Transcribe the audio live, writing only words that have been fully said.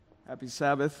Happy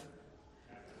Sabbath.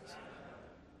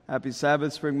 Happy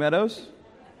Sabbath, Spring Meadows.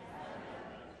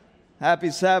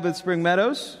 Happy Sabbath, Spring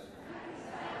Meadows.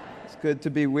 It's good to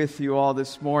be with you all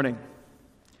this morning.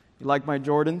 You like my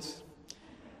Jordans?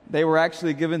 They were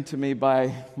actually given to me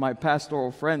by my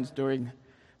pastoral friends during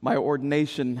my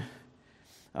ordination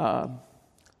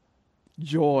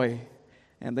joy.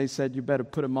 And they said, you better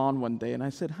put them on one day. And I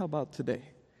said, how about today?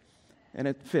 And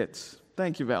it fits.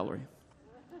 Thank you, Valerie.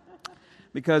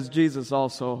 Because Jesus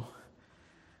also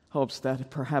hopes that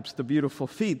perhaps the beautiful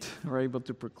feet are able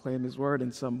to proclaim His word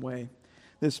in some way.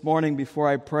 This morning, before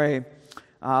I pray,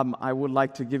 I would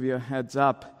like to give you a heads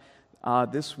up.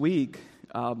 This week,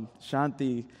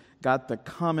 Shanti got the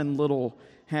common little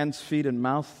hands, feet, and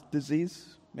mouth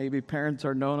disease. Maybe parents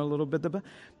are known a little bit about,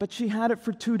 but she had it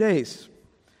for 2 days.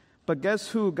 But guess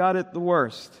who got it the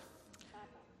worst?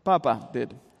 Papa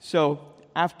did. So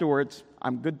afterwards,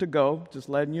 I'm good to go, just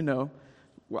letting you know.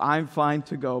 I'm fine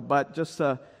to go, but just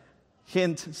a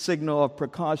hint, signal of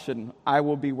precaution, I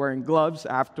will be wearing gloves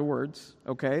afterwards,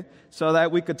 okay? So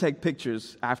that we could take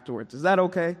pictures afterwards. Is that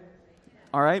okay?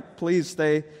 All right? Please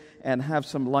stay and have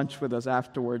some lunch with us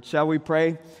afterwards. Shall we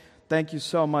pray? Thank you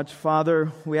so much,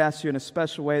 Father. We ask you in a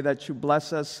special way that you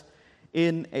bless us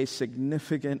in a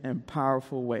significant and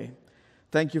powerful way.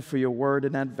 Thank you for your word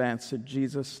in advance. In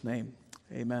Jesus' name,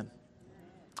 amen.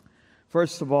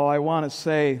 First of all, I want to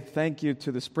say thank you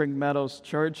to the Spring Meadows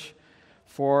Church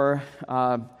for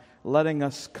letting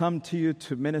us come to you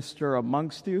to minister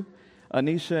amongst you.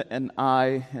 Anisha and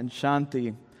I and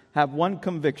Shanti have one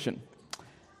conviction.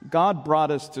 God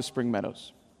brought us to Spring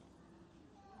Meadows.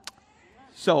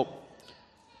 So,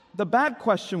 the bad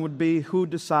question would be who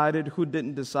decided, who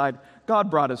didn't decide. God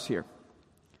brought us here.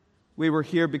 We were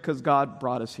here because God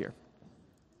brought us here.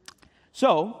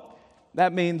 So,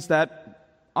 that means that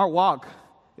our walk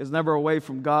is never away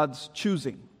from God's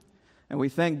choosing. And we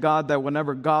thank God that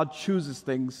whenever God chooses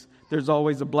things, there's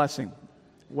always a blessing.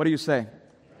 What do you say?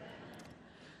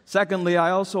 Secondly, I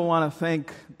also want to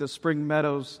thank the Spring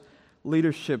Meadows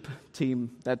leadership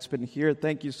team that's been here.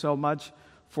 Thank you so much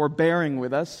for bearing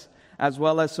with us, as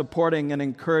well as supporting and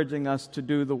encouraging us to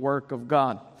do the work of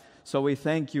God. So we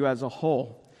thank you as a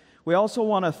whole. We also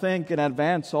want to thank in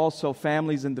advance also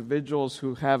families, individuals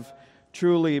who have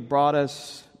truly brought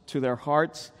us to their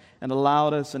hearts and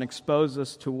allowed us and exposed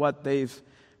us to what they've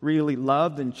really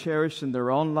loved and cherished in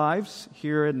their own lives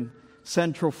here in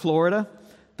Central Florida.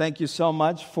 Thank you so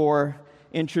much for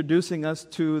introducing us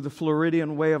to the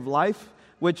Floridian way of life,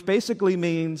 which basically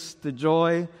means the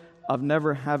joy of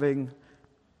never having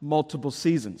multiple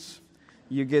seasons.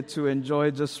 You get to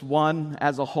enjoy just one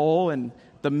as a whole and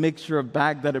the mixture of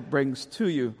bag that it brings to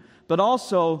you. But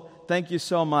also, thank you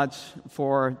so much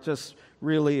for just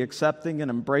really accepting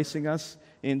and embracing us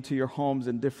into your homes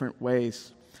in different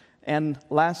ways. And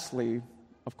lastly,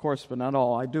 of course, but not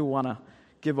all, I do want to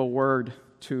give a word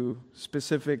to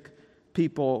specific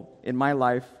people in my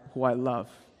life who I love.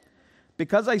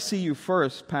 Because I see you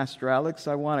first, Pastor Alex,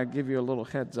 I want to give you a little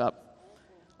heads up.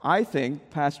 I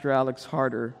think Pastor Alex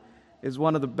Harder is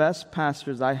one of the best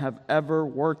pastors I have ever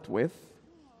worked with.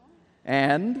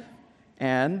 And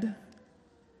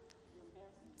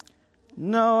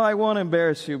no, I won't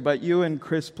embarrass you, but you and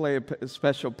Chris play a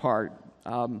special part.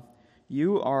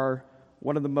 You are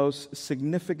one of the most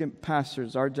significant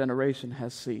pastors our generation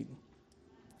has seen.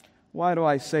 Why do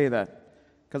I say that?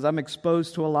 Because I'm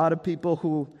exposed to a lot of people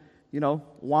who,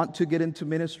 want to get into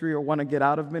ministry or want to get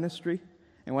out of ministry.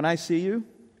 And when I see you,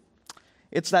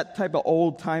 it's that type of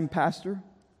old-time pastor.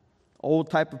 Old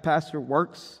type of pastor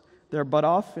works their butt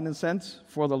off, in a sense,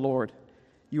 for the Lord.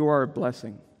 You are a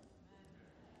blessing.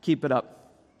 Keep it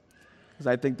up, because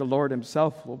I think the Lord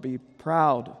Himself will be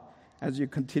proud as you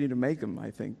continue to make Him, I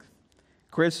think.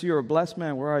 Chris, you're a blessed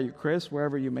man. Where are you, Chris?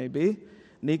 Wherever you may be.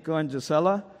 Nico and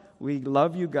Gisela, we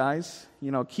love you guys.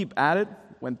 Keep at it.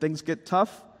 When things get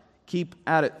tough, keep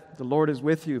at it. The Lord is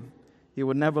with you. He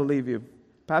will never leave you.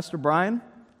 Pastor Brian,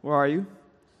 where are you?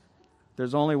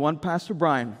 There's only one Pastor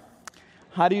Brian.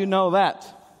 How do you know that?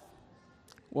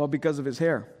 Well, because of his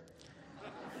hair.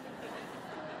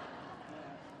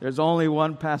 There's only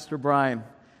one Pastor Brian.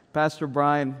 Pastor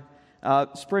Brian,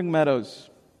 Spring Meadows,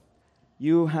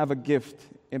 you have a gift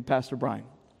in Pastor Brian.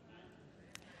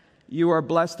 You are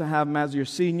blessed to have him as your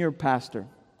senior pastor.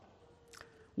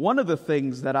 One of the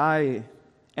things that I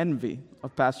envy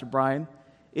of Pastor Brian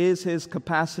is his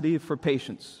capacity for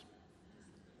patience.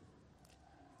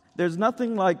 There's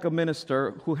nothing like a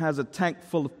minister who has a tank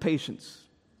full of patience.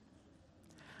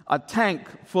 A tank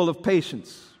full of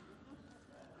patience.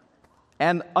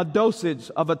 And a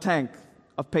dosage of a tank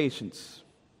of patience.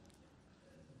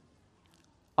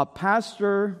 A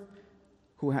pastor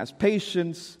who has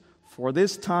patience for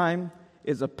this time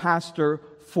is a pastor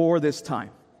for this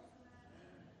time.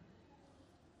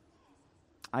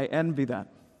 I envy that.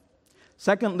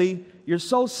 Secondly, you're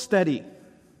so steady.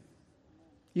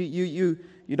 You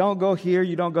don't go here,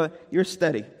 you don't go, you're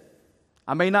steady.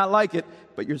 I may not like it,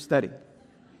 but you're steady.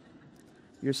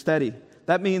 You're steady.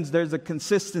 That means there's a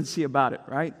consistency about it,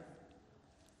 right?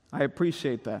 I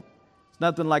appreciate that. It's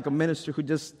nothing like a minister who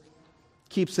just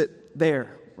keeps it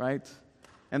there, right?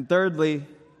 And thirdly,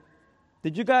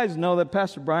 did you guys know that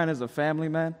Pastor Brian is a family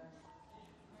man?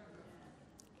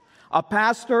 A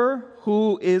pastor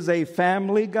who is a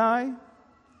family guy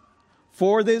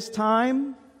for this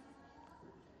time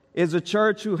is a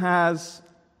church who has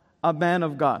a man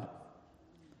of God.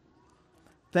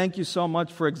 Thank you so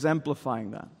much for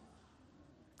exemplifying that.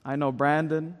 I know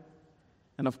Brandon,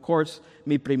 and of course,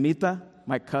 mi primita,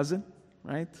 my cousin,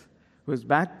 right, who's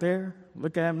back there,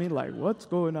 look at me like, what's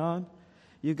going on?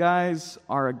 You guys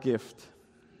are a gift.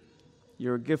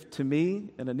 You're a gift to me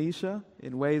and Anisha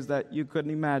in ways that you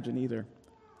couldn't imagine either.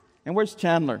 And where's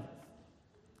Chandler?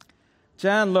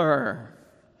 Chandler.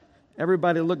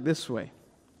 Everybody look this way.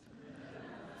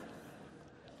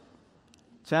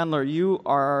 Chandler, you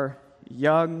are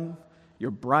young, you're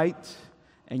bright,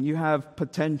 and you have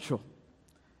potential.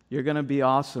 You're going to be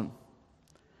awesome.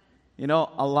 You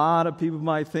know, a lot of people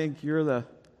might think you're the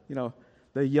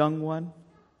young one,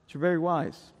 but you're very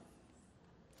wise.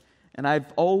 And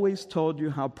I've always told you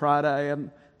how proud I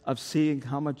am of seeing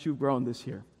how much you've grown this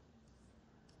year.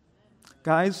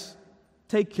 Guys,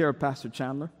 take care of Pastor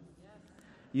Chandler.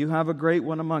 You have a great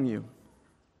one among you.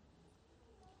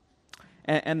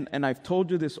 And I've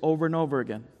told you this over and over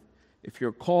again. If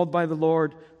you're called by the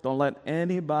Lord, don't let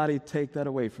anybody take that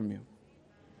away from you.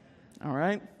 All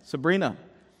right? Sabrina.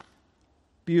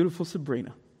 Beautiful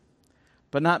Sabrina.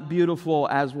 But not beautiful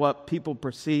as what people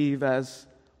perceive as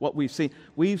what we've seen.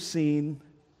 We've seen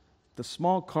the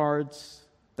small cards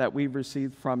that we've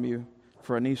received from you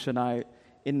for Anisha and I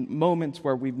in moments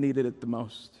where we've needed it the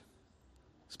most,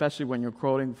 especially when you're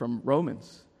quoting from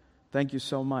Romans. Thank you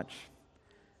so much.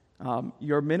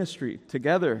 Your ministry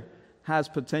together has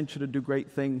potential to do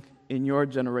great things in your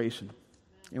generation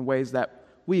in ways that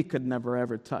we could never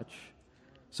ever touch.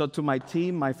 So to my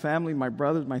team, my family, my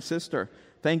brothers, my sister,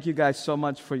 thank you guys so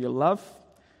much for your love.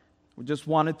 We just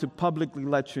wanted to publicly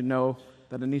let you know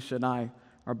that Anisha and I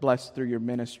are blessed through your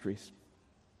ministries.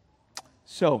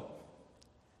 So,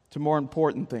 to more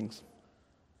important things.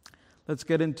 Let's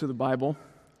get into the Bible.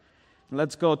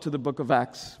 Let's go to the book of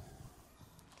Acts.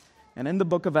 And in the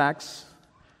book of Acts,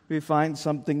 we find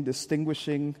something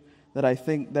distinguishing that I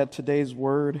think that today's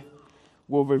word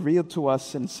will reveal to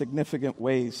us in significant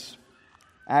ways.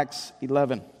 Acts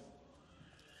 11.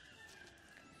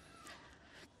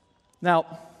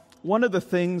 Now, one of the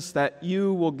things that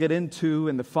you will get into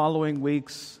in the following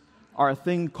weeks are a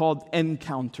thing called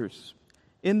encounters.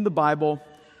 In the Bible,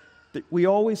 we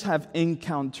always have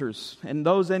encounters, and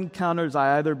those encounters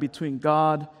are either between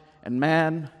God and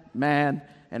man, man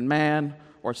and man,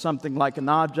 or something like an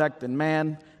object and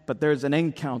man, but there's an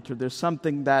encounter. There's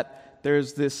something that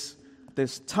there's this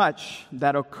touch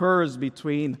that occurs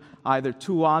between either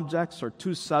two objects or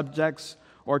two subjects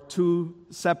or two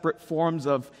separate forms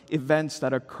of events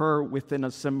that occur within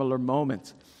a similar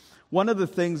moment. One of the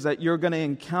things that you're going to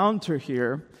encounter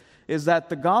here is that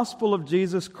the gospel of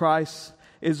Jesus Christ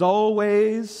is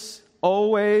always,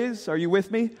 are you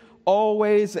with me?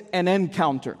 Always an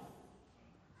encounter.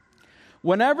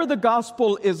 Whenever the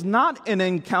gospel is not an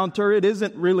encounter, it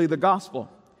isn't really the gospel.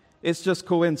 It's just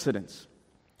coincidence.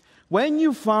 When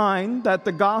you find that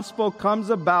the gospel comes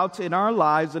about in our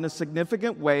lives in a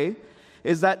significant way,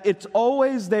 is that it's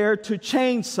always there to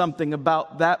change something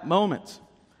about that moment.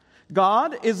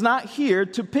 God is not here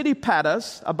to pity-pat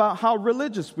us about how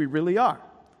religious we really are.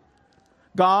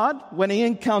 God, when He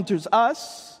encounters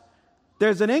us,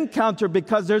 there's an encounter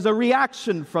because there's a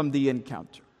reaction from the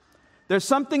encounter. There's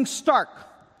something stark,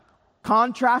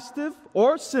 contrastive,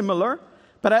 or similar,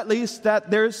 but at least that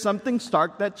there's something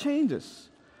stark that changes.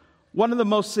 One of the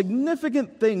most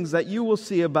significant things that you will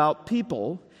see about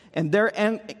people and their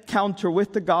encounter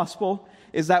with the gospel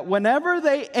is that whenever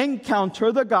they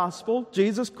encounter the gospel,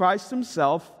 Jesus Christ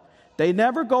Himself, they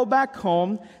never go back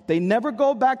home, they never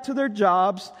go back to their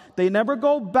jobs, they never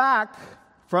go back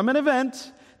from an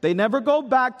event, they never go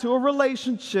back to a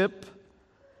relationship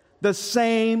the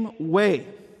same way.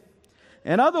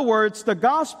 In other words, the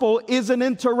gospel is an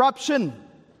interruption.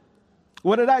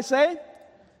 What did I say?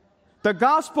 The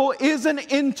gospel is an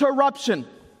interruption.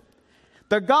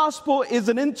 The gospel is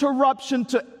an interruption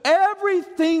to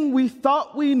everything we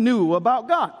thought we knew about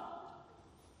God.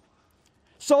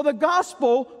 So the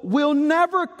gospel will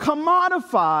never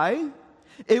commodify.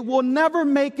 It will never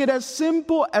make it as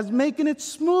simple as making it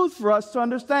smooth for us to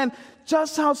understand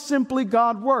just how simply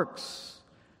God works.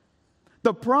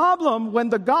 The problem when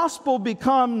the gospel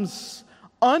becomes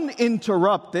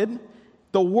uninterrupted,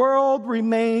 the world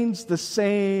remains the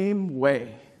same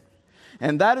way.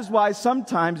 And that is why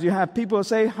sometimes you have people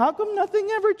say, how come nothing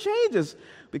ever changes?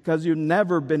 Because you've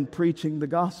never been preaching the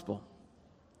gospel.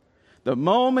 The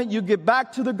moment you get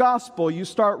back to the gospel, you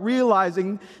start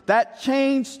realizing that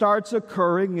change starts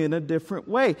occurring in a different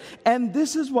way. And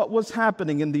this is what was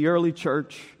happening in the early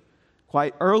church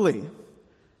quite early.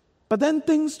 But then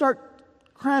things start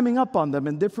cramming up on them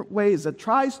in different ways that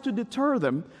tries to deter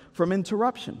them from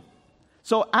interruption.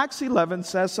 So Acts 11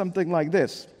 says something like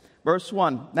this. Verse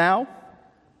 1, now,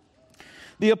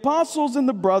 the apostles and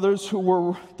the brothers who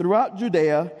were throughout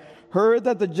Judea heard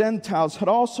that the Gentiles had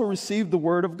also received the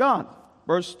word of God.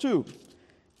 Verse 2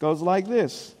 goes like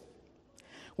this.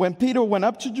 When Peter went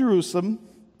up to Jerusalem,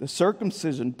 the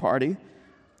circumcision party,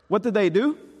 what did they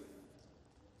do?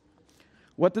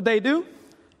 What did they do?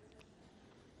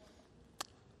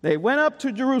 They went up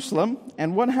to Jerusalem,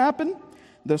 and what happened?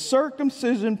 The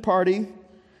circumcision party,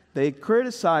 they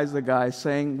criticized the guy,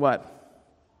 saying what?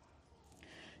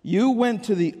 You went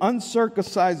to the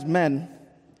uncircumcised men,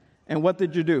 and what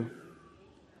did you do?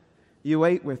 You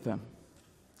ate with them.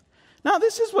 Now,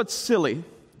 this is what's silly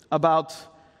about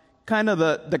kind of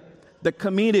the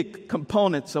comedic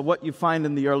components of what you find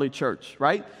in the early church,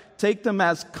 right? Take them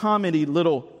as comedy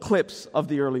little clips of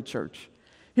the early church.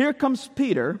 Here comes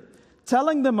Peter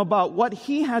telling them about what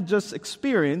he had just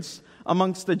experienced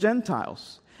amongst the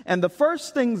Gentiles. And the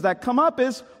first things that come up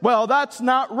is, well, that's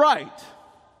not right.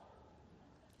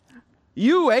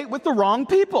 You ate with the wrong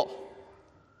people.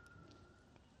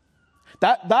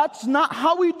 That's not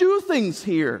how we do things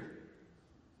here.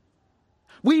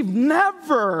 We've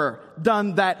never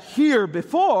done that here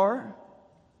before.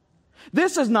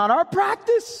 This is not our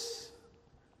practice.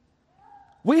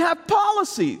 We have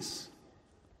policies.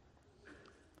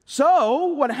 So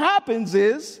what happens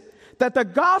is that the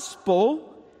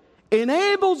gospel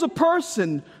enables a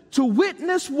person to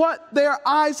witness what their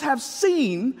eyes have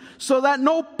seen so that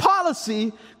no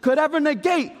policy could ever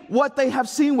negate what they have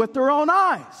seen with their own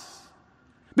eyes.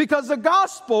 Because the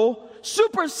gospel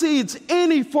supersedes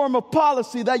any form of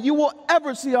policy that you will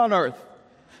ever see on earth.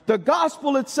 The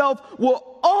gospel itself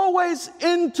will always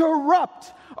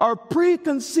interrupt our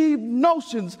preconceived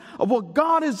notions of what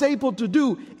God is able to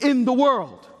do in the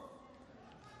world.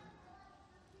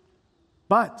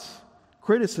 But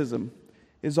criticism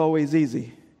is always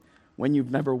easy when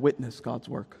you've never witnessed God's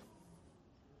work.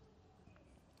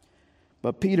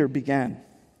 But Peter began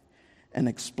and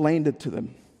explained it to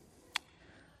them.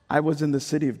 I was in the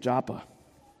city of Joppa,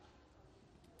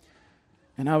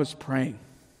 and I was praying.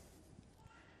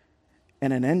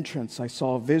 In an entrance, I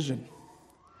saw a vision,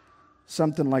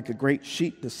 something like a great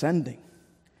sheet descending,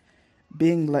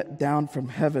 being let down from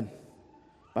heaven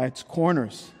by its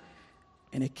corners,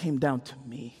 and it came down to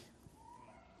me.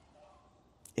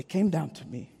 It came down to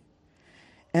me.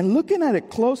 And looking at it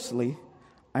closely,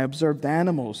 I observed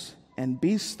animals and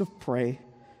beasts of prey.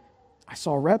 I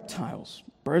saw reptiles,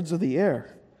 birds of the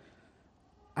air.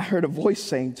 I heard a voice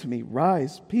saying to me,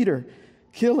 rise, Peter,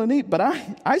 kill and eat. But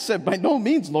I said, by no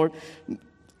means, Lord,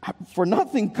 for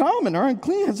nothing common or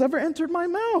unclean has ever entered my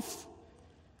mouth.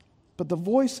 But the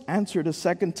voice answered a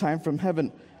second time from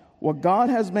heaven, what God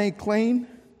has made clean,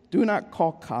 do not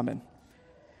call common.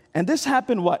 And this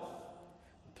happened what?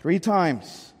 3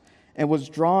 times, and was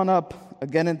drawn up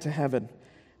again into heaven.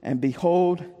 And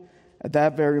behold, at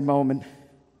that very moment,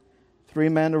 3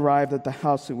 men arrived at the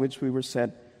house in which we were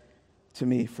sent to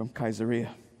me from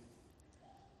Caesarea.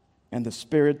 And the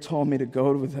Spirit told me to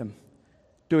go with him,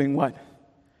 doing what?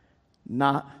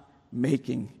 Not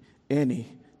making any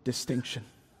distinction.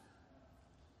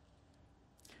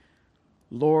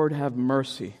 Lord, have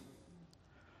mercy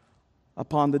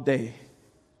upon the day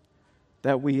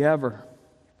that we ever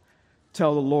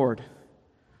tell the Lord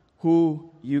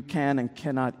who you can and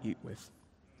cannot eat with.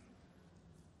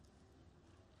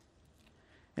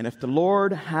 And if the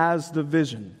Lord has the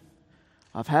vision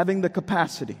of having the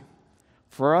capacity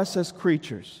for us as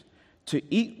creatures to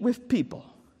eat with people,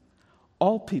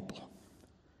 all people,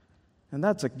 and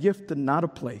that's a gift and not a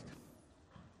plague.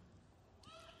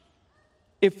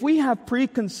 If we have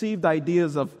preconceived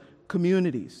ideas of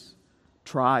communities,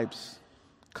 tribes,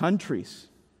 countries,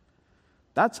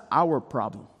 that's our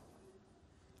problem.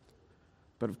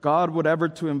 But if God would ever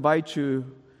to invite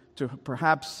you to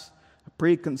perhaps a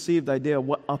preconceived idea of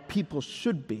what a people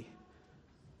should be,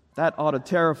 that ought to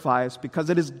terrify us, because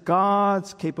it is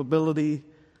God's capability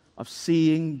of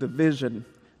seeing the vision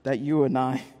that you and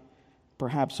I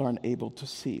perhaps aren't able to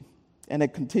see. And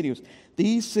it continues,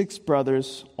 these 6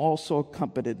 brothers also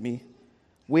accompanied me.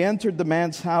 We entered the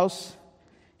man's house.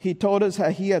 He told us how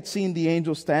he had seen the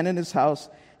angel stand in his house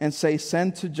and say,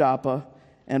 send to Joppa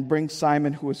and bring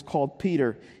Simon, who is called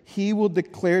Peter. He will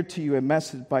declare to you a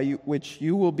message by which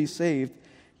you will be saved,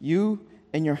 you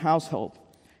and your household.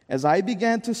 As I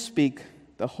began to speak,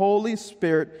 the Holy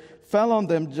Spirit fell on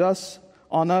them, just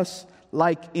on us,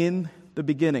 like in the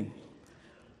beginning.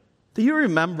 Do you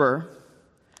remember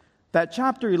that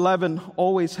chapter 11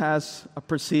 always has a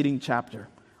preceding chapter?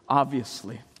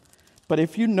 Obviously. But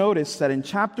if you notice that in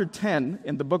chapter 10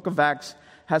 in the book of Acts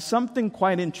has something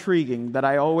quite intriguing that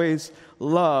I always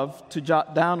love to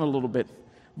jot down a little bit.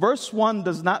 Verse 1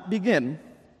 does not begin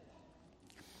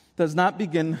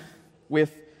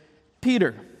with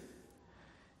Peter.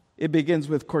 It begins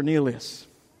with Cornelius.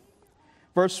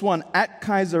 Verse 1, at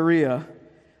Caesarea,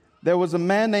 there was a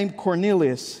man named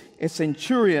Cornelius, a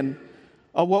centurion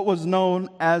of what was known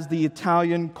as the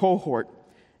Italian cohort,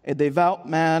 a devout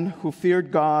man who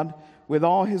feared God with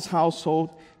all his household,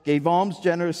 gave alms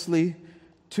generously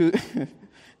to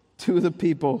the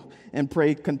people, and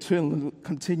prayed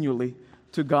continually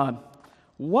to God.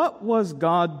 What was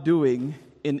God doing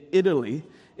in Italy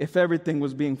if everything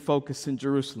was being focused in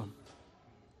Jerusalem?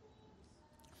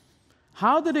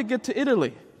 How did it get to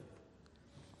Italy?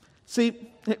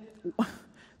 See,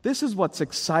 this is what's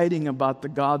exciting about the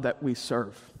God that we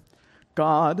serve.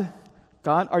 God,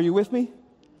 are you with me?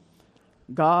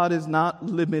 God is not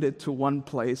limited to one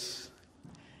place.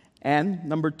 And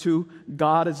number 2,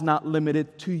 God is not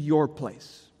limited to your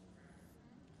place.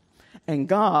 And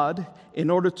God,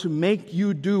 in order to make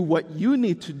you do what you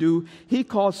need to do, He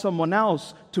calls someone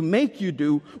else to make you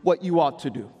do what you ought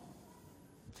to do.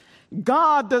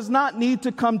 God does not need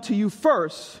to come to you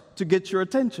first to get your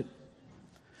attention.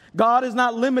 God is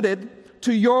not limited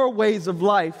to your ways of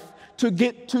life to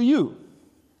get to you.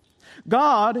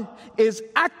 God is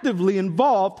actively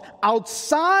involved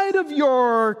outside of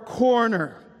your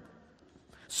corner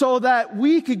so that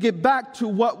we could get back to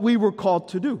what we were called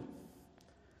to do.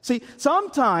 See,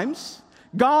 sometimes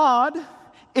God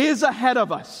is ahead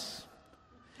of us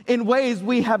in ways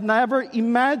we have never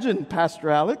imagined, Pastor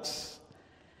Alex.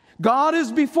 God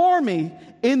is before me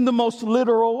in the most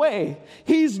literal way.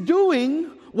 He's doing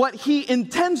what He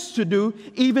intends to do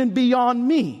even beyond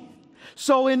me.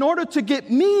 So in order to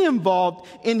get me involved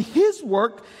in His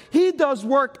work, He does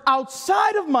work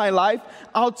outside of my life,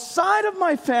 outside of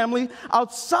my family,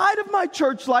 outside of my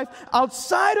church life,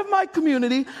 outside of my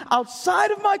community, outside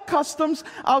of my customs,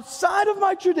 outside of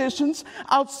my traditions,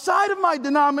 outside of my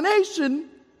denomination,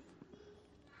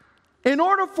 in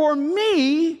order for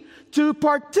me to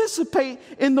participate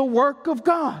in the work of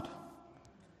God.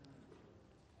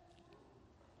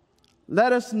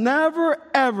 Let us never,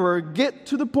 ever get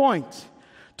to the point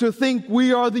to think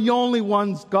we are the only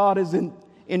ones God is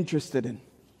interested in.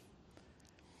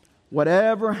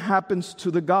 Whatever happens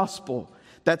to the gospel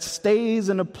that stays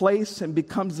in a place and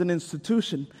becomes an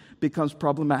institution becomes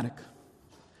problematic.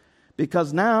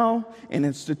 Because now an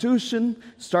institution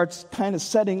starts kind of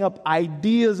setting up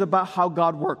ideas about how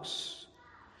God works.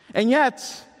 And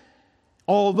yet,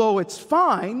 although it's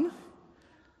fine,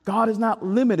 God is not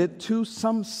limited to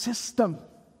some system.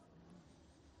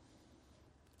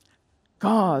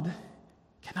 God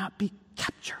cannot be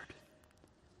captured.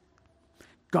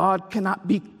 God cannot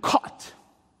be caught.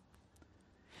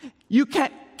 You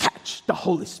can't catch the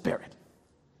Holy Spirit.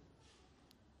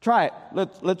 Try it.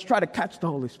 Let's try to catch the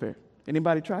Holy Spirit.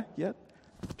 Anybody try yet?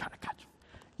 Try to catch him.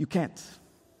 You can't.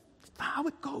 That's not how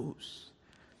it goes.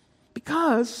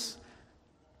 Because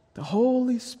the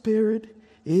Holy Spirit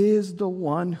is the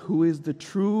one who is the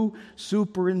true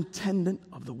superintendent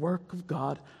of the work of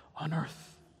God on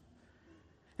earth.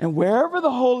 And wherever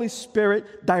the Holy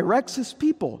Spirit directs His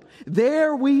people,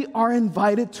 there we are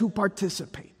invited to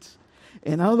participate.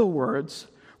 In other words,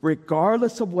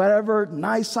 regardless of whatever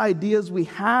nice ideas we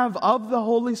have of the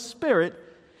Holy Spirit,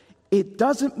 it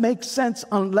doesn't make sense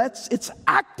unless it's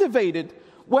activated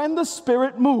when the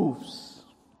Spirit moves.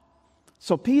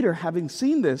 So Peter, having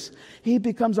seen this, he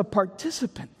becomes a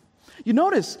participant. You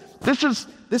notice,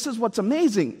 this is what's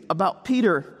amazing about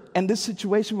Peter and this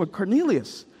situation with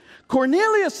Cornelius.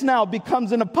 Cornelius now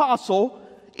becomes an apostle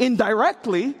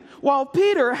indirectly, while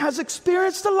Peter has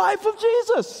experienced the life of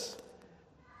Jesus.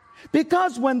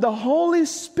 Because when the Holy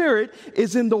Spirit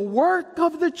is in the work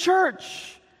of the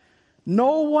church,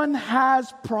 no one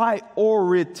has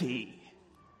priority.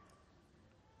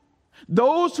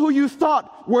 Those who you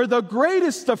thought were the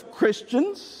greatest of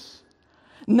Christians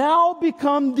now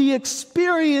become the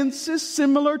experiences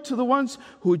similar to the ones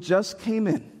who just came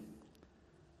in.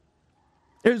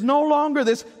 There's no longer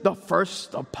the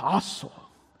first apostle,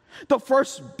 the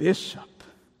first bishop,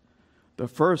 the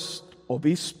first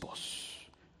obispos,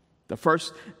 the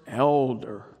first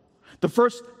elder, the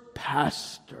first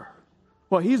pastor.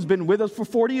 Well, he's been with us for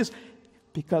 40 years.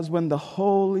 Because when the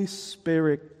Holy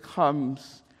Spirit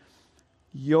comes,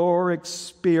 your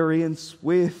experience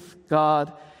with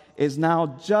God is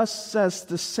now just as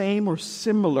the same or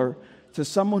similar to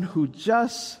someone who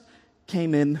just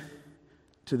came in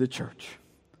to the church.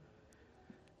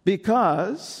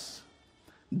 Because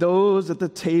those at the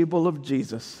table of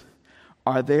Jesus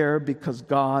are there because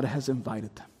God has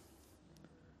invited them.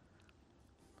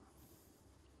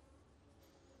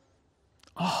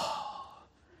 Oh,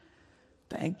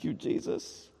 thank you,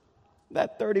 Jesus.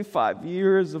 That 35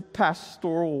 years of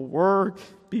pastoral work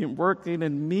working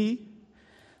in me,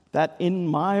 that in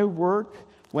my work,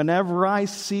 whenever I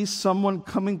see someone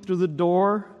coming through the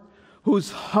door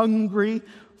who's hungry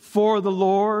for the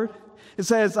Lord, it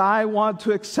says, I want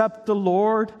to accept the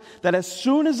Lord, that as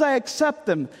soon as I accept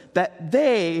them, that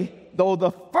they, though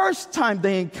the first time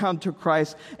they encounter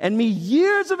Christ, and me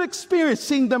years of experience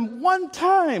seeing them one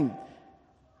time,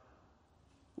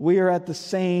 we are at the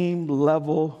same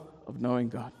level of knowing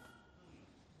God.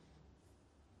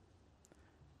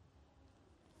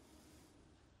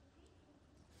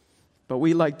 But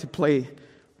we like to play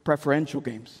preferential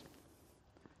games.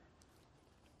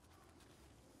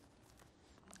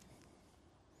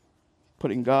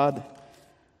 Putting God,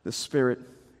 the Spirit,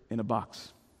 in a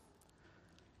box.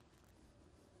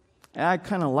 And I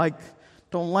kind of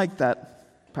don't like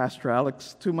that, Pastor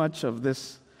Alex, too much of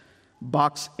this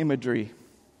box imagery.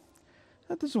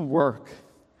 That doesn't work.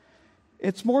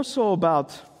 It's more so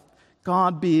about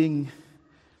God being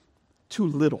too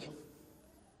little.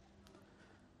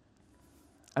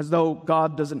 As though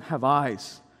God doesn't have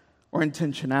eyes or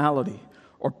intentionality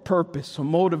or purpose or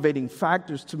motivating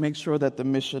factors to make sure that the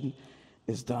mission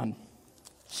is done.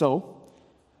 So,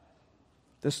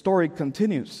 the story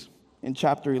continues in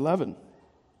chapter 11.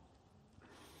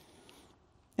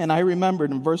 And I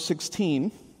remembered in verse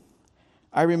 16,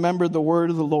 I remembered the word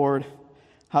of the Lord,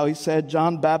 how he said,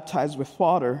 John baptized with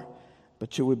water,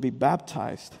 but you would be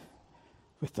baptized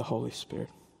with the Holy Spirit.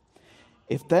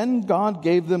 If then God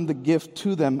gave them the gift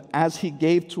to them as he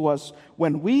gave to us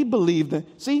when we believed it.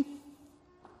 See,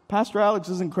 Pastor Alex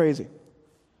isn't crazy.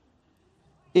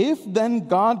 If then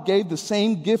God gave the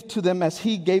same gift to them as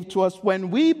he gave to us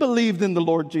when we believed in the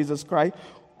Lord Jesus Christ,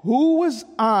 who was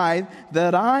I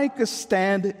that I could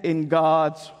stand in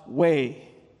God's way?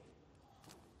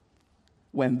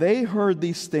 When they heard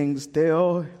these things, they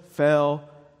fell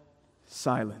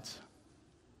silent.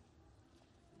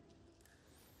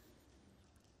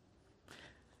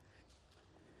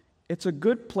 It's a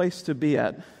good place to be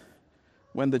at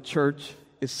when the church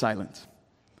is silent.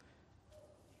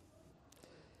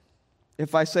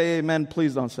 If I say amen,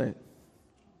 please don't say it.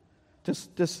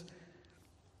 Just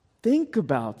think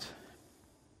about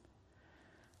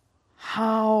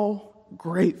how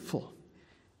grateful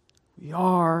we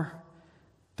are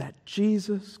that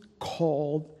Jesus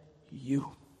called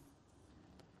you.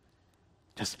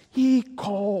 He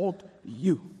called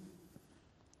you.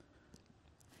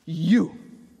 You.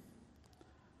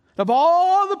 Of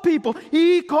all the people,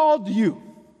 he called you.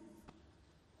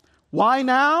 Why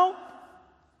now?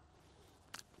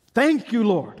 Thank you,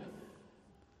 Lord.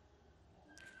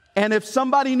 And if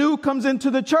somebody new comes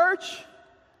into the church,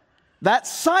 that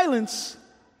silence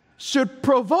should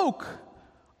provoke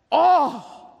awe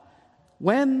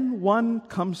when one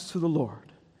comes to the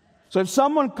Lord. So if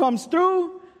someone comes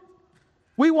through,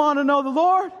 we want to know the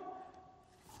Lord.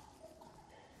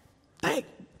 Thank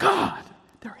God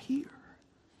they're here.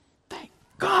 Thank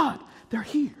God they're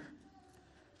here.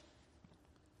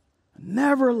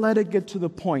 Never let it get to the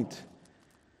point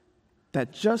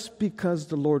that just because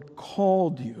the Lord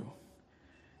called you,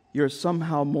 you're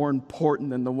somehow more important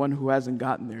than the one who hasn't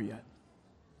gotten there yet.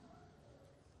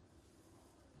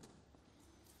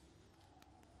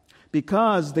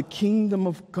 Because the kingdom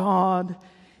of God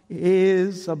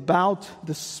is about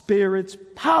the Spirit's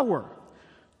power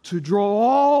to draw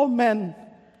all men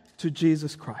to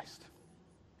Jesus Christ.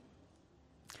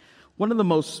 One of the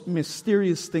most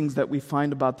mysterious things that we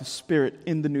find about the Spirit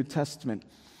in the New Testament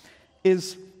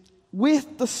is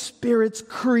with the Spirit's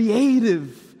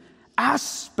creative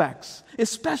aspects,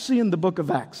 especially in the book of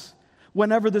Acts.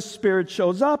 Whenever the Spirit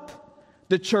shows up,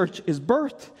 the church is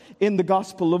birthed. In the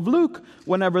Gospel of Luke,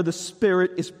 whenever the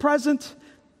Spirit is present,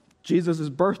 Jesus is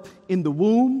birthed in the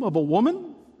womb of a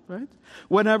woman, right?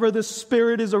 Whenever the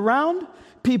Spirit is around,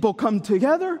 people come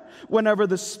together. Whenever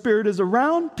the Spirit is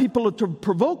around, people are to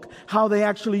provoke how they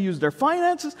actually use their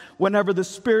finances. Whenever the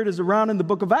Spirit is around in the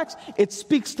book of Acts, it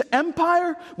speaks to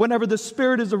empire. Whenever the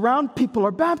Spirit is around, people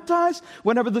are baptized.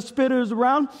 Whenever the Spirit is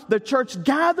around, the church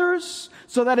gathers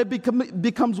so that it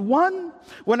becomes one.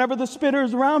 Whenever the Spirit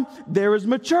is around, there is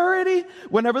maturity.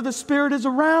 Whenever the Spirit is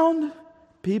around,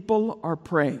 people are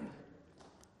praying.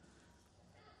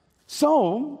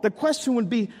 So the question would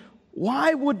be,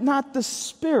 why would not the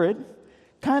Spirit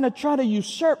kind of try to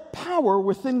usurp power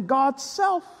within God's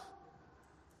self?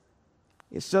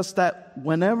 It's just that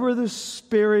whenever the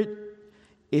Spirit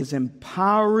is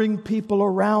empowering people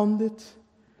around it,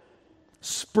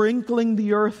 sprinkling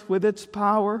the earth with its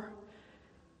power,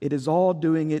 it is all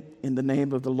doing it in the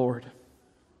name of the Lord.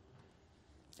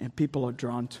 And people are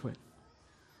drawn to it.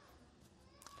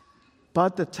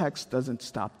 But the text doesn't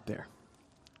stop there.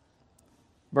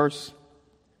 Verse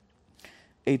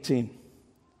 18.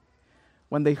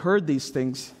 When they heard these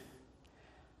things,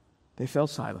 they fell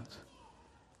silent.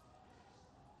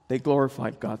 They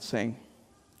glorified God, saying,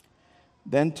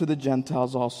 "Then to the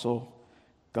Gentiles also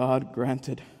God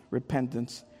granted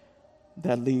repentance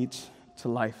that leads to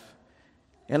life."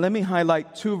 And let me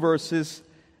highlight 2 verses,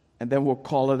 and then we'll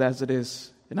call it as it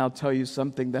is. And I'll tell you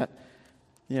something that,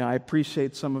 I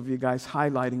appreciate some of you guys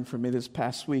highlighting for me this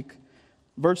past week.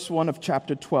 Verse 1 of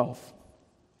chapter 12.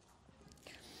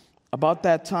 About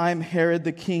that time, Herod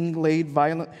the king laid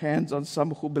violent hands on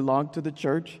some who belonged to the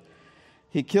church.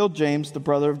 He killed James, the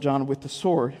brother of John, with the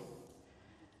sword.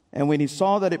 And when he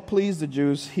saw that it pleased the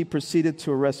Jews, he proceeded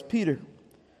to arrest Peter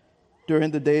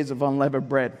during the days of unleavened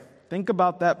bread. Think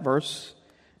about that verse,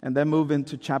 and then move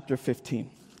into chapter 15.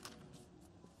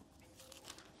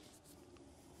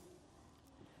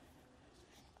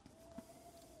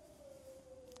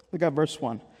 Look at verse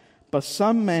 1. But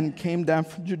some men came down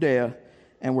from Judea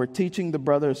and were teaching the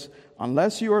brothers,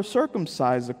 unless you are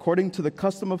circumcised according to the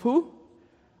custom of who?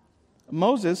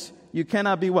 Moses, you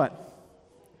cannot be what?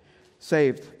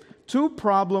 Saved. 2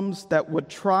 problems that would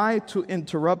try to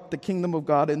interrupt the kingdom of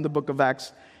God in the book of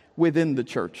Acts within the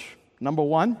church. Number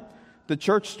 1, the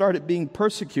church started being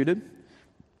persecuted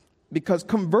because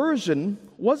conversion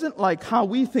wasn't like how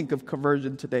we think of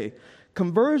conversion today.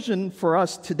 Conversion for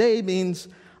us today means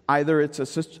either it's a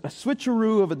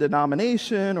switcheroo of a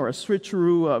denomination, or a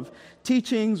switcheroo of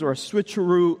teachings, or a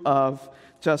switcheroo of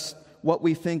just what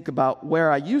we think about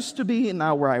where I used to be and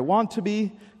now where I want to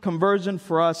be. Conversion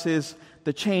for us is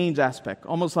the change aspect,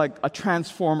 almost like a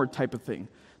transformer type of thing.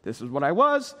 This is what I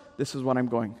was, this is what I'm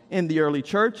going. In the early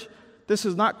church, this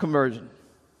is not conversion.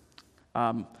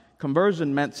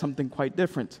 Conversion meant something quite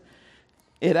different.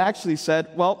 It actually said,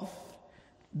 well,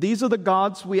 these are the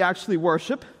gods we actually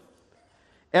worship.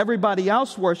 Everybody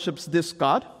else worships this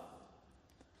God,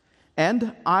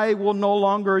 and I will no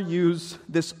longer use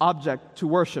this object to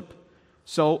worship.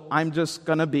 So I'm just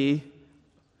going to be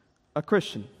a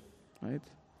Christian, right?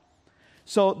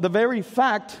 So the very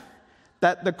fact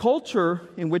that the culture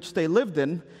in which they lived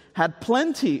in had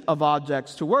plenty of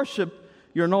objects to worship,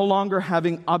 you're no longer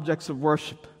having objects of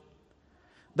worship.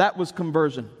 That was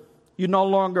conversion. You no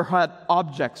longer had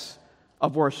objects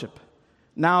of worship.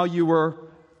 Now you were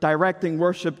directing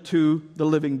worship to the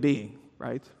living being,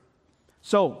 right?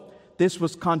 So, this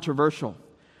was controversial.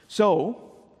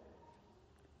 So,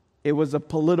 it was a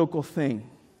political thing.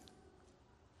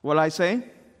 What did I say?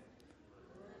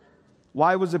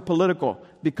 Why was it political?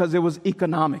 Because it was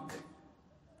economic.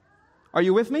 Are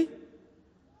you with me?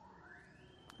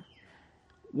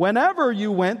 Whenever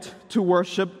you went to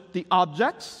worship the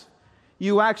objects,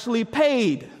 you actually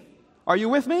paid. Are you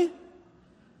with me?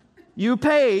 You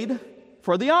paid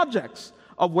for the objects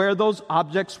of where those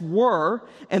objects were,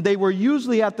 and they were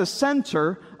usually at the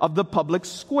center of the public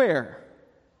square.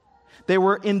 They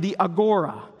were in the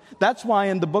agora. That's why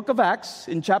in the book of Acts,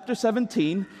 in chapter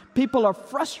 17, people are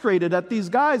frustrated at these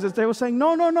guys as they were saying,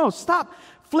 no, stop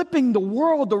flipping the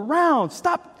world around.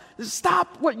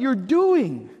 Stop what you're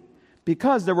doing.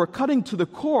 Because they were cutting to the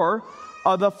core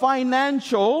of the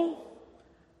financial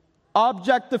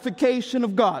objectification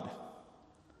of God.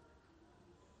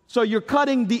 So you're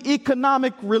cutting the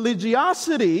economic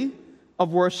religiosity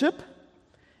of worship,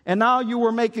 and now you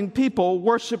were making people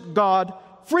worship God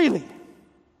freely.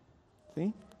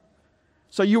 See?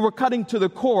 So you were cutting to the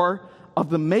core of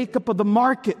the makeup of the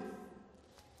market.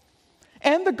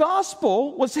 And the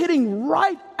gospel was hitting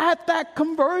right at that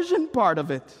conversion part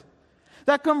of it.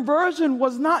 That conversion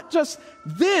was not just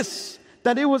this,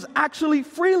 that it was actually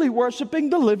freely worshiping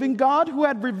the living God who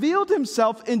had revealed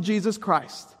himself in Jesus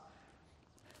Christ.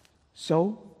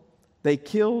 So, they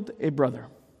killed a brother,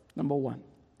 number 1.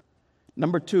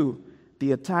 Number 2,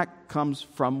 the attack comes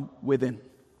from within.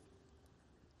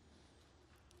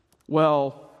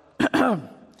 Well,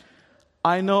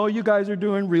 I know you guys are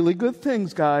doing really good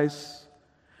things, guys.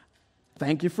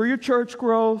 Thank you for your church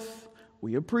growth.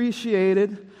 We appreciate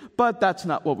it, but that's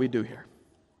not what we do here.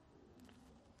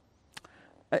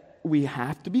 We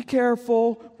have to be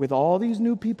careful with all these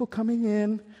new people coming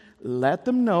in. Let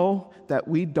them know that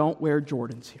we don't wear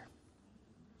Jordans here.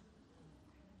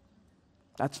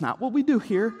 That's not what we do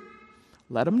here.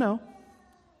 Let them know.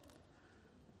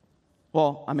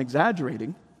 Well, I'm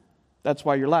exaggerating. That's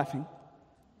why you're laughing.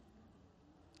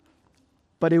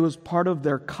 But it was part of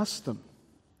their custom.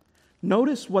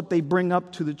 Notice what they bring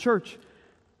up to the church.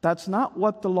 That's not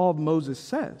what the law of Moses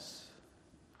says.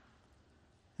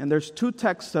 And there's two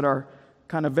texts that are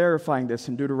kind of verifying this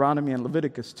in Deuteronomy and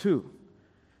Leviticus too.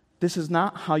 This is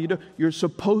not how you do. You're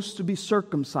supposed to be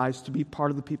circumcised to be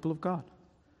part of the people of God.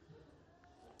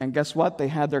 And guess what? They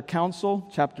had their council,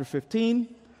 chapter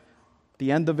 15.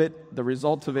 The end of it, the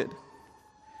result of it,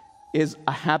 is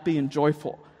a happy and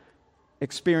joyful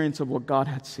experience of what God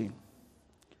had seen.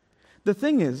 The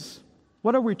thing is,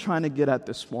 what are we trying to get at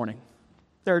this morning?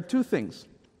 There are two things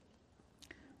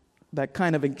that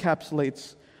kind of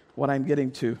encapsulates what I'm getting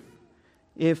to.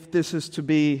 If this is to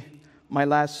be my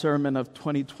last sermon of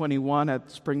 2021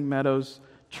 at Spring Meadows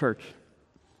Church.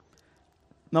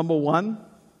 Number one,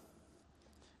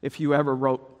 if you ever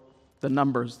wrote the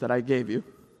numbers that I gave you,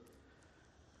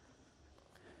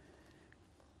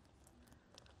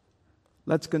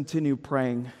 let's continue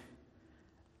praying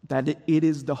that it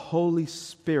is the Holy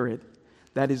Spirit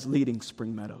that is leading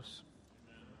Spring Meadows.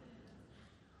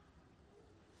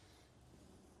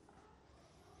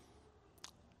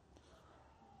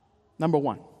 Number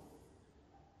one.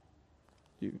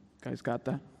 You guys got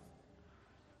that?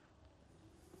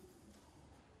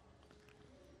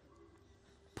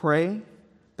 Pray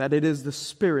that it is the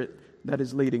Spirit that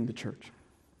is leading the church.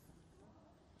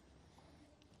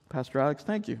 Pastor Alex,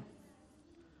 thank you.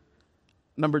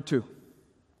 Number two.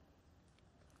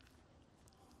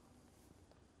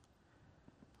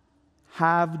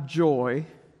 Have joy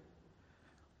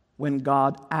when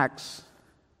God acts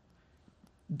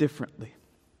differently.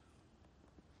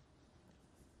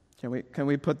 Can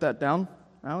we put that down,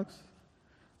 Alex?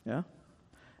 Yeah.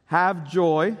 Have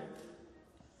joy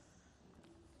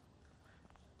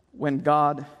when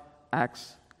God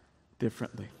acts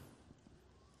differently.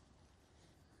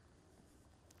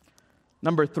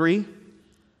 Number three,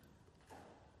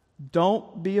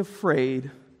 don't be afraid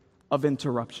of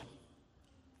interruption.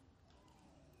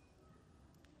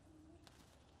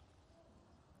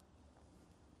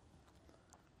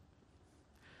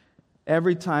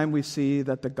 Every time we see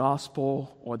that the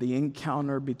gospel or the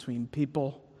encounter between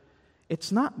people,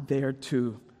 it's not there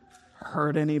to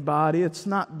hurt anybody. It's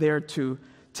not there to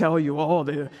tell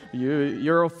you,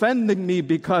 you're offending me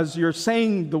because you're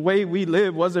saying the way we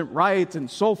live wasn't right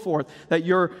and so forth, that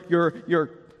you're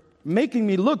making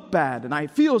me look bad and I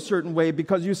feel a certain way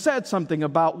because you said something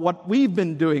about what we've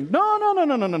been doing.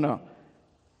 No.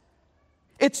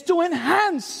 It's to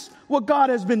enhance what God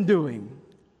has been doing.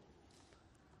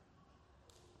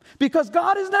 Because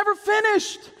God is never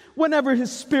finished whenever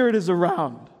His Spirit is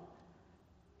around.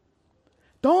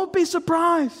 Don't be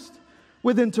surprised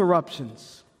with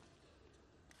interruptions.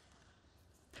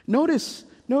 Notice,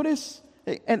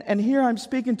 and here I'm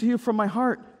speaking to you from my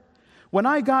heart. When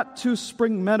I got to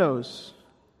Spring Meadows,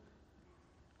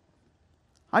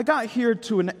 I got here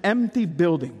to an empty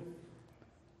building.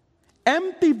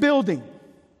 Empty building.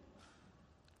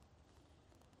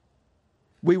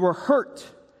 We were hurt.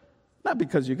 Not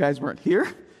because you guys weren't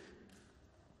here.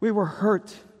 We were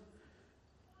hurt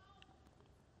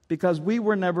because we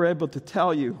were never able to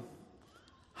tell you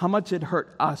how much it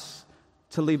hurt us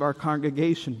to leave our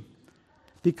congregation,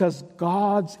 because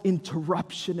God's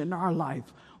interruption in our life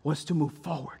was to move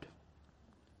forward.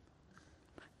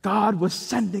 God was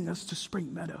sending us to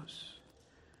Spring Meadows.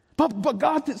 But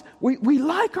God, we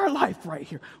like our life right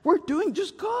here. We're doing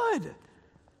just good.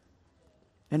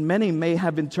 And many may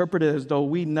have interpreted as though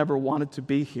we never wanted to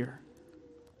be here.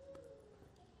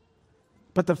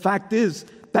 But the fact is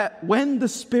that when the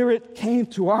Spirit came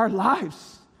to our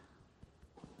lives,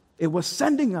 it was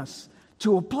sending us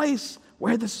to a place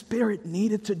where the Spirit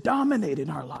needed to dominate in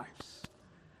our lives.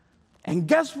 And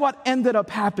guess what ended up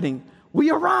happening?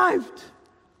 We arrived.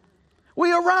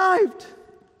 We arrived.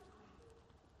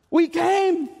 We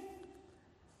came.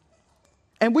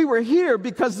 And we were here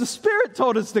because the Spirit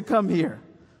told us to come here.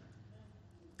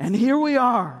 And here we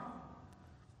are.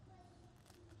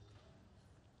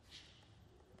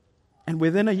 And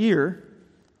within a year,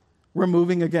 we're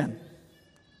moving again.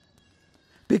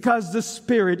 because the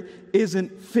Spirit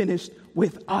isn't finished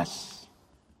with us.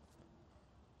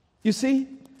 You see,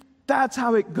 that's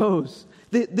how it goes.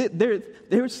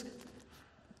 There's,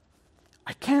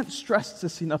 I can't stress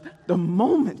this enough. The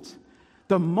moment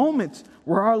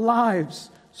where our lives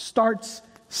starts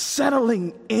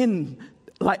settling in,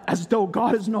 like as though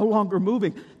God is no longer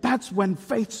moving, that's when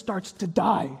faith starts to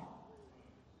die.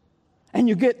 And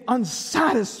you get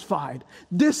unsatisfied,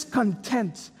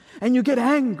 discontent, and you get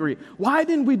angry. Why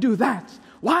didn't we do that?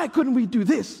 Why couldn't we do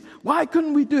this? Why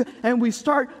couldn't we do it? And we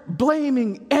start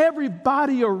blaming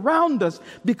everybody around us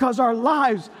because our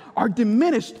lives are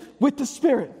diminished with the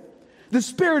Spirit. The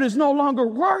Spirit is no longer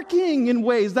working in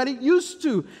ways that it used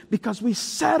to because we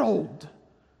settled.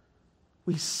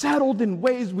 We settled in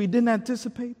ways we didn't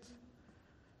anticipate.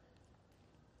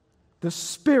 The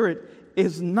Spirit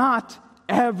is not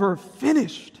ever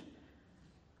finished.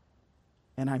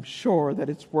 And I'm sure that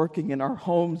it's working in our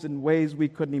homes in ways we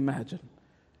couldn't imagine.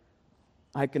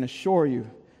 I can assure you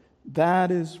that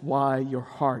is why your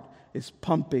heart is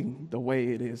pumping the way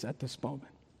it is at this moment.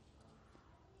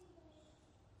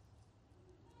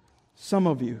 Some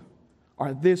of you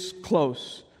are this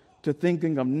close to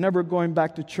thinking of never going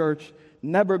back to church,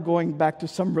 never going back to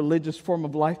some religious form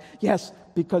of life. Yes,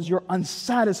 because you're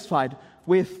unsatisfied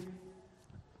with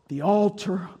the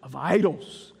altar of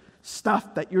idols,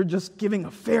 stuff that you're just giving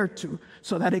a fare to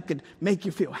so that it could make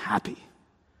you feel happy.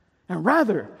 And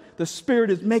rather, the Spirit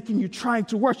is making you trying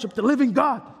to worship the living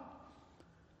God.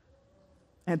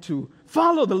 And to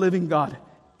follow the living God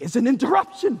is an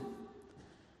interruption.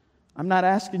 I'm not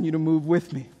asking you to move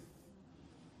with me.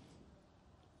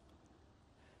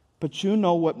 But you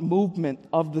know what movement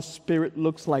of the Spirit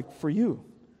looks like for you.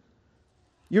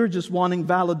 You're just wanting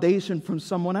validation from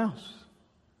someone else.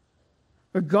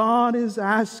 But God is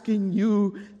asking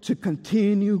you to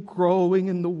continue growing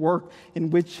in the work in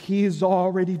which He is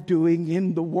already doing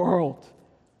in the world.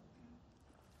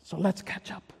 So let's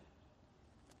catch up.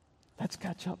 Let's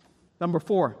catch up. Number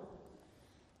 4.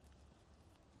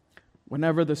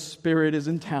 Whenever the Spirit is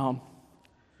in town,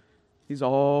 He's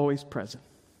always present.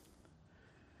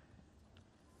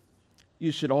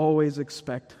 You should always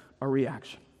expect a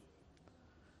reaction.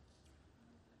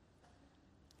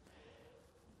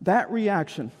 That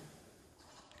reaction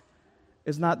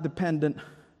is not dependent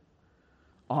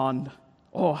on,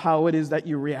 how it is that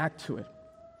you react to it.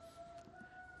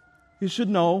 You should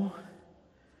know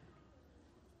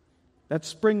that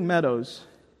Spring Meadows,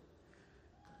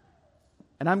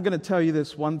 and I'm going to tell you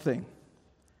this one thing.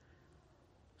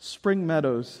 Spring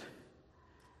Meadows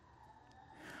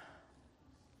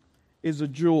is a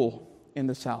jewel in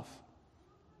the South.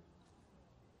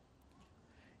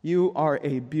 You are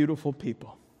a beautiful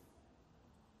people.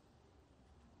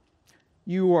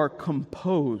 You are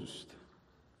composed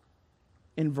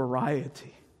in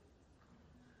variety.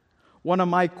 One of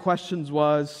my questions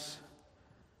was,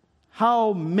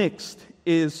 how mixed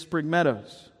is Spring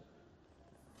Meadows?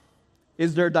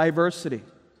 Is there diversity?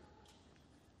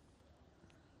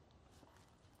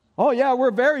 Oh yeah,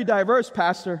 we're very diverse,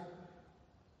 Pastor.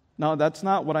 No, that's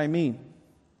not what I mean.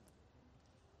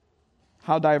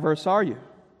 How diverse are you?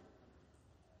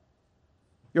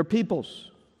 Your peoples,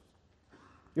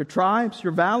 your tribes,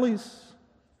 your valleys,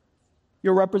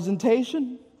 your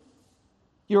representation,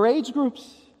 your age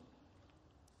groups.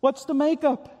 What's the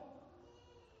makeup?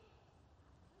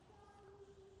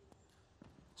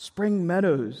 Spring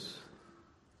Meadows,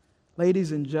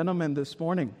 ladies and gentlemen, this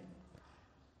morning,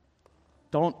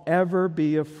 don't ever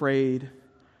be afraid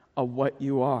of what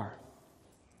you are.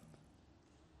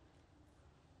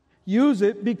 Use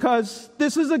it because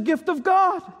this is a gift of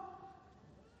God.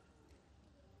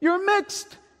 You're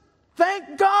mixed.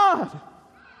 Thank God.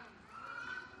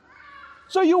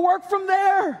 So you work from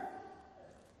there.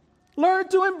 Learn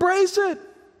to embrace it.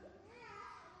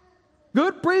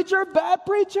 Good preacher, bad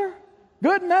preacher.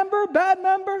 Good member, bad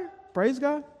member. Praise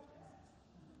God.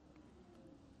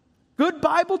 Good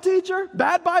Bible teacher,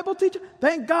 bad Bible teacher.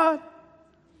 Thank God.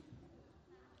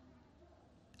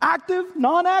 Active,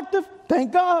 non-active.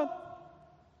 Thank God.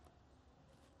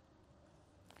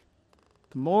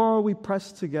 The more we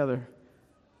press together,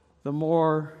 the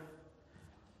more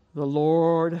the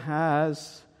Lord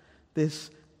has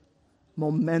this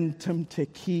momentum to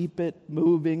keep it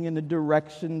moving in a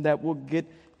direction that will get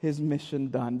His mission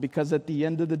done. Because at the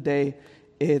end of the day,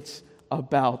 it's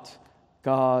about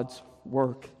God's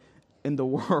work in the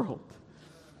world.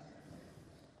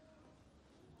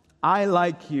 I,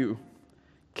 like you,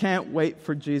 can't wait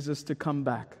for Jesus to come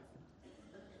back.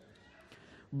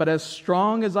 But as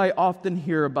strong as I often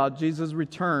hear about Jesus'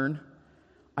 return,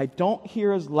 I don't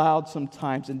hear as loud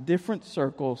sometimes in different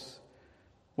circles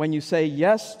when you say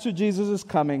yes to Jesus'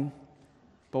 coming,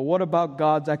 but what about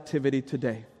God's activity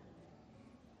today?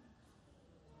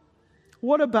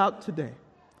 What about today?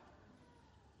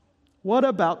 What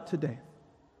about today?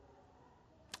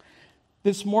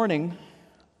 This morning,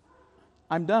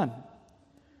 I'm done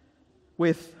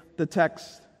with the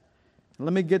text.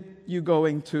 Let me get you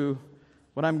going to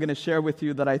what I'm going to share with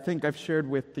you that I think I've shared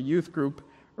with the youth group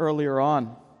earlier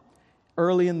on.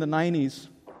 Early in the 90s,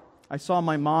 I saw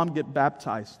my mom get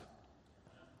baptized.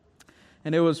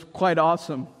 And it was quite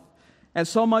awesome. And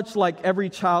so much like every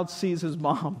child sees his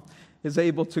mom is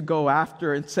able to go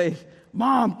after and say,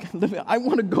 Mom, I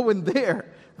want to go in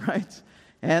there, right?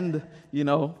 And,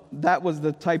 that was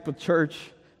the type of church,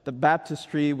 the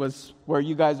baptistry was where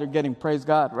you guys are getting, praise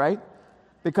God, right?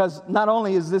 Because not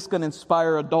only is this going to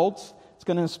inspire adults, it's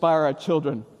going to inspire our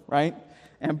children, right?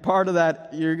 And part of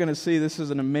that, you're going to see this is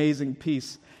an amazing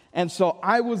piece. And so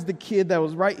I was the kid that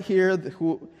was right here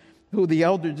who the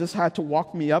elder just had to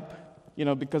walk me up,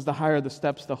 because the higher the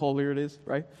steps, the holier it is,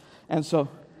 right? And so,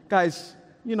 guys,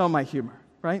 you know my humor,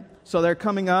 right? So they're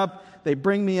coming up, they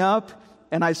bring me up,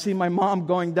 and I see my mom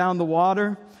going down the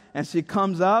water, and she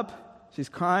comes up, she's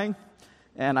crying,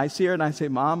 and I see her and I say,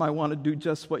 Mom, I want to do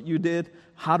just what you did.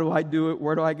 How do I do it?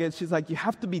 Where do I get it? She's like, you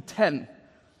have to be 10.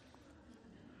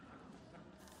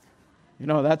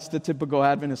 That's the typical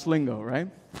Adventist lingo, right?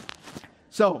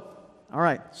 So, all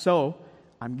right, so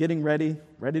I'm getting ready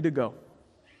to go.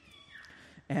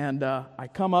 And I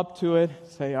come up to it,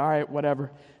 say, all right,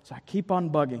 whatever. So I keep on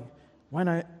bugging. When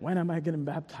am I getting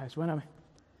baptized?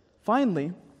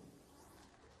 Finally,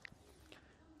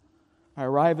 I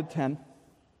arrive at 10.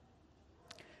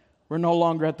 We're no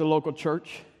longer at the local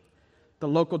church. The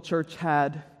local church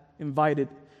had invited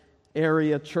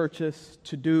area churches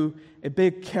to do a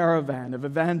big caravan of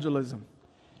evangelism.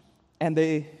 And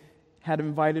they had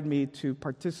invited me to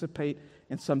participate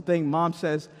in something. Mom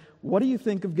says, what do you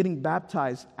think of getting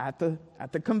baptized at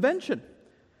the convention?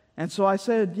 And so I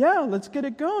said, yeah, let's get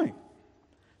it going.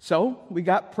 So we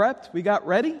got prepped, we got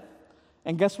ready,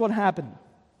 and guess what happened?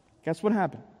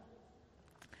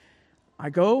 I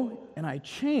go and I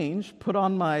change, put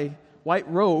on my white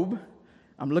robe.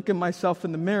 I'm looking myself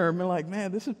in the mirror, and I'm like,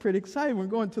 man, this is pretty exciting. We're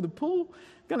going to the pool,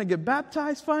 gonna get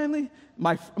baptized finally.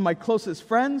 My closest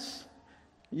friends,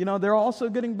 they're also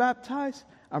getting baptized.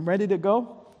 I'm ready to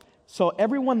go. So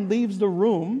everyone leaves the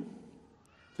room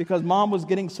because Mom was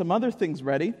getting some other things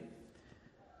ready.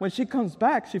 When she comes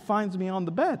back, she finds me on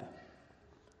the bed.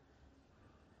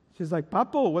 She's like,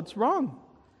 Papo, what's wrong?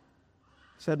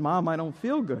 I said, Mom, I don't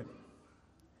feel good.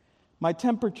 My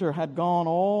temperature had gone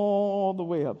all the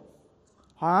way up.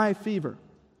 High fever.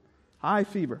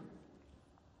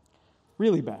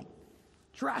 Really bad.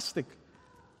 Drastic.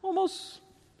 Almost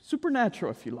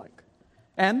supernatural, if you like.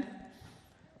 And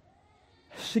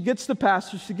she gets the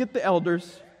pastor, she gets the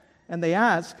elders, and they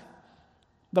ask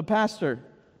the pastor,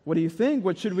 what do you think?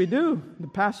 What should we do? The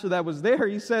pastor that was there,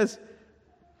 he says,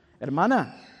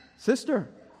 Hermana, sister,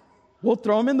 we'll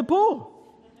throw him in the pool.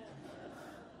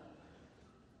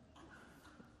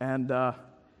 And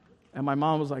my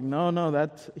mom was like, no,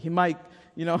 he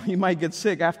might get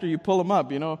sick after you pull him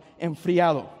up,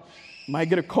 enfriado. Might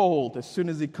get a cold as soon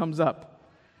as he comes up.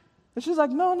 And she's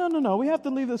like, no, we have to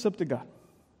leave this up to God.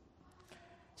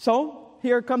 So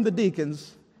here come the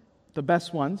deacons, the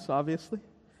best ones, obviously,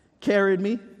 carried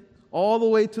me all the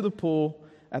way to the pool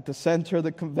at the center of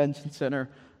the convention center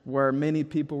where many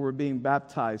people were being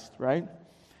baptized, right?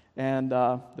 And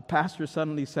the pastor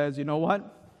suddenly says, you know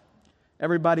what?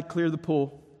 Everybody clear the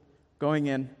pool. Going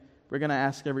in, we're going to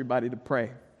ask everybody to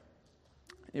pray.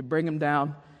 They bring him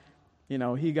down.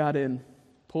 He got in,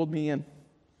 pulled me in,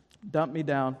 dumped me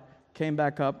down, came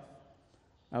back up.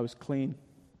 I was clean,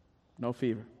 no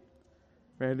fever,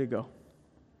 ready to go.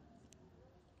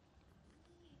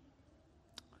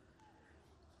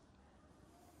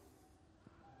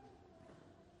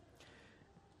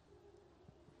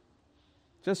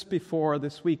 Just before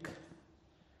this week,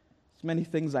 there's many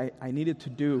things I needed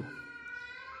to do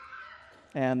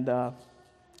and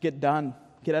get done,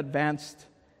 get advanced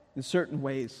in certain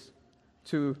ways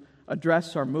to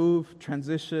address our move,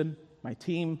 transition, my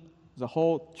team, the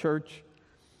whole church.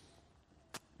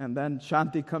 And then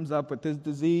Shanti comes up with this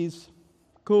disease.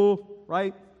 Cool,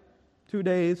 right? 2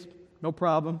 days, no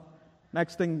problem.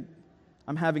 Next thing,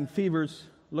 I'm having fevers,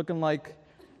 looking like,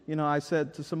 I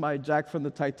said to somebody, Jack from the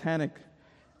Titanic.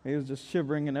 He was just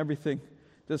shivering and everything.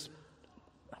 Just,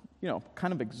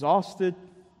 kind of exhausted.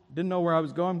 Didn't know where I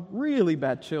was going. Really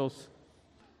bad chills.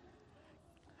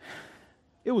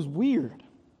 It was weird.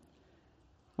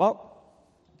 Well,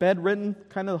 bedridden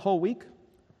kind of the whole week.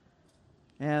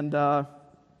 And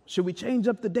Should we change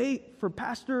up the date for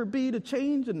Pastor B to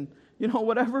change and,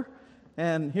 whatever?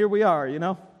 And here we are,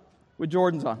 with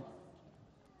Jordans on.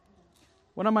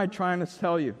 What am I trying to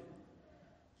tell you?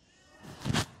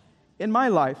 In my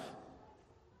life,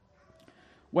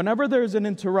 whenever there's an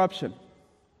interruption,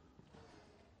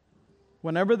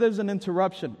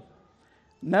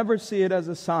 never see it as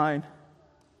a sign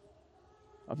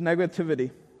of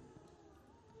negativity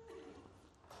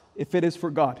if it is for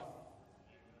God.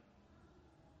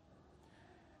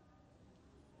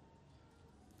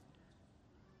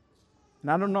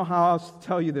 And I don't know how else to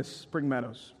tell you this, Spring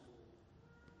Meadows.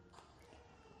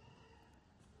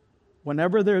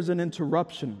 Whenever there's an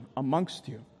interruption amongst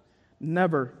you,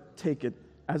 never take it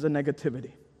as a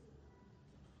negativity.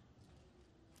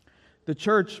 The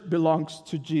church belongs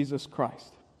to Jesus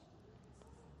Christ.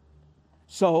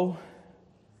 So,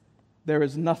 there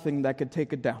is nothing that could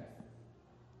take it down.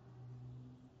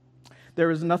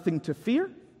 There is nothing to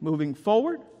fear moving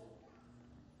forward.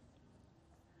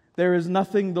 There is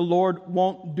nothing the Lord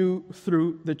won't do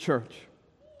through the church.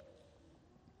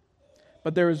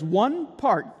 But there is one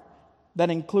part that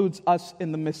includes us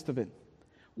in the midst of it.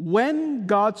 When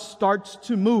God starts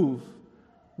to move,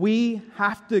 we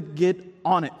have to get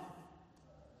on it.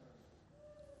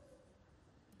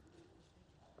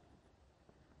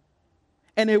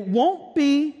 And it won't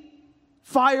be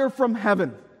fire from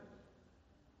heaven.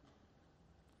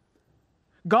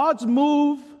 God's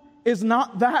move is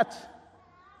not that.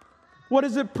 What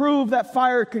does it prove that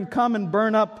fire can come and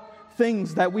burn up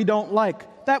things that we don't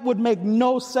like? That would make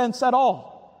no sense at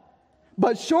all.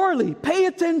 But surely, pay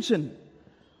attention.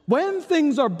 When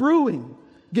things are brewing,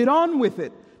 get on with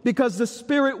it, because the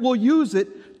Spirit will use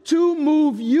it to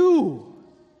move you.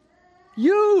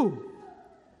 You.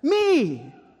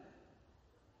 Me.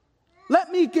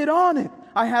 Let me get on it.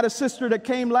 I had a sister that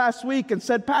came last week and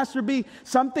said, Pastor B,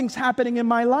 something's happening in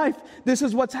my life. This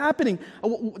is what's happening.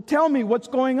 Tell me what's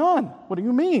going on. What do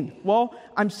you mean? Well,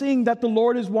 I'm seeing that the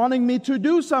Lord is wanting me to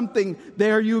do something.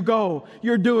 There you go.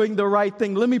 You're doing the right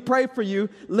thing. Let me pray for you.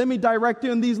 Let me direct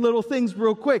you in these little things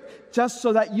real quick, just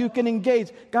so that you can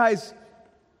engage. Guys,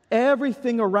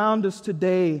 everything around us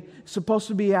today is supposed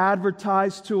to be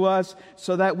advertised to us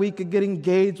so that we could get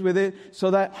engaged with it.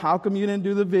 So that, how come you didn't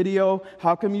do the video?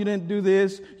 How come you didn't do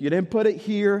this? You didn't put it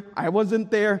here. I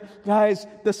wasn't there. Guys,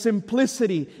 the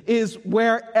simplicity is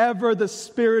wherever the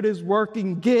Spirit is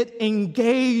working, get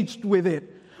engaged with it.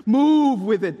 Move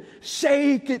with it.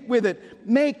 Shake it with it.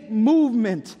 Make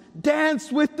movement.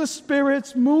 Dance with the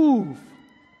Spirit's move.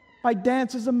 By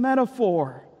dance is a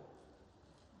metaphor.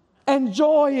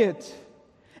 Enjoy it.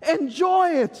 Enjoy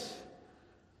it.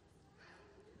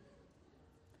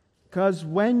 Because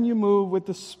when you move with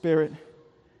the Spirit,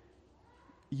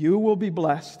 you will be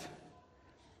blessed.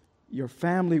 Your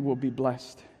family will be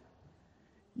blessed.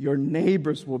 Your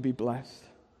neighbors will be blessed.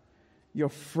 Your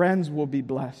friends will be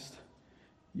blessed.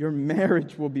 Your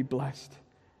marriage will be blessed.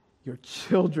 Your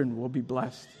children will be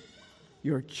blessed.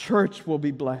 Your church will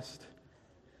be blessed.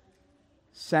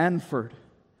 Sanford,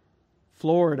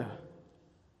 Florida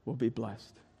will be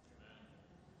blessed.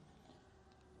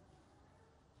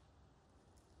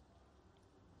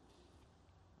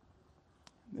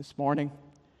 This morning,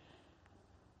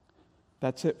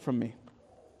 that's it from me.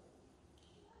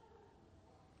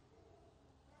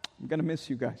 I'm going to miss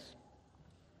you guys.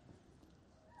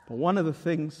 But one of the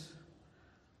things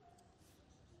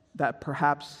that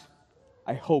perhaps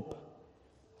I hope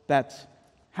that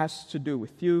has to do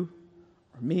with you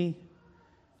or me,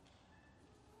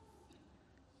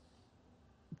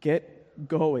 get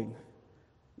going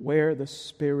where the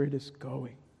Spirit is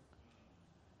going.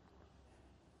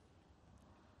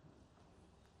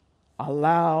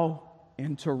 Allow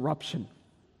interruption.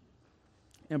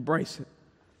 Embrace it.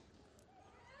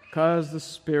 Because the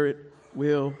Spirit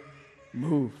will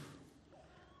move.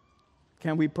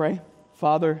 Can we pray?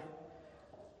 Father,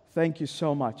 thank you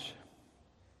so much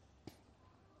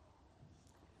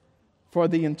for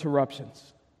the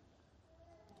interruptions.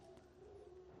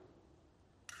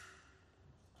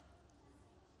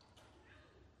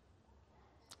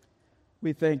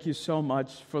 We thank you so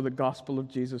much for the gospel of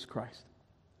Jesus Christ.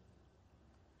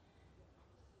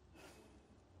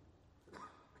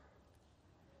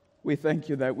 We thank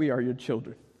you that we are your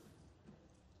children.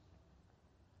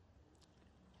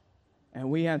 And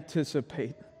we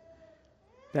anticipate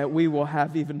that we will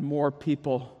have even more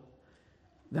people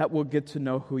that will get to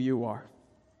know who you are.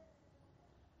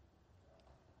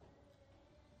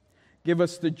 Give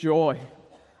us the joy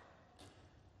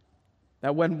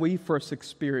that when we first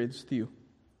experienced you,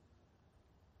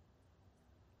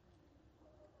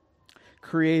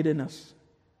 create in us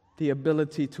the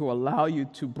ability to allow you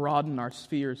to broaden our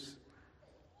spheres,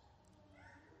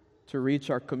 to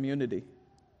reach our community,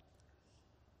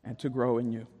 and to grow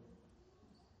in you.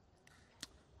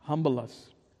 Humble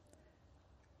us.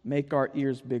 Make our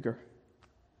ears bigger.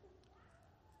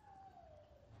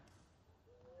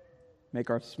 Make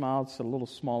our mouths a little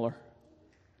smaller.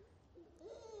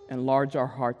 Enlarge our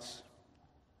hearts.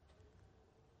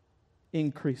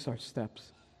 Increase our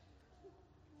steps.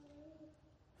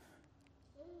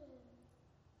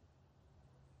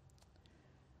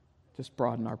 Just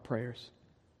broaden our prayers.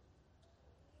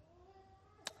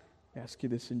 I ask you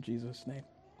this in Jesus' name.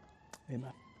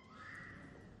 Amen.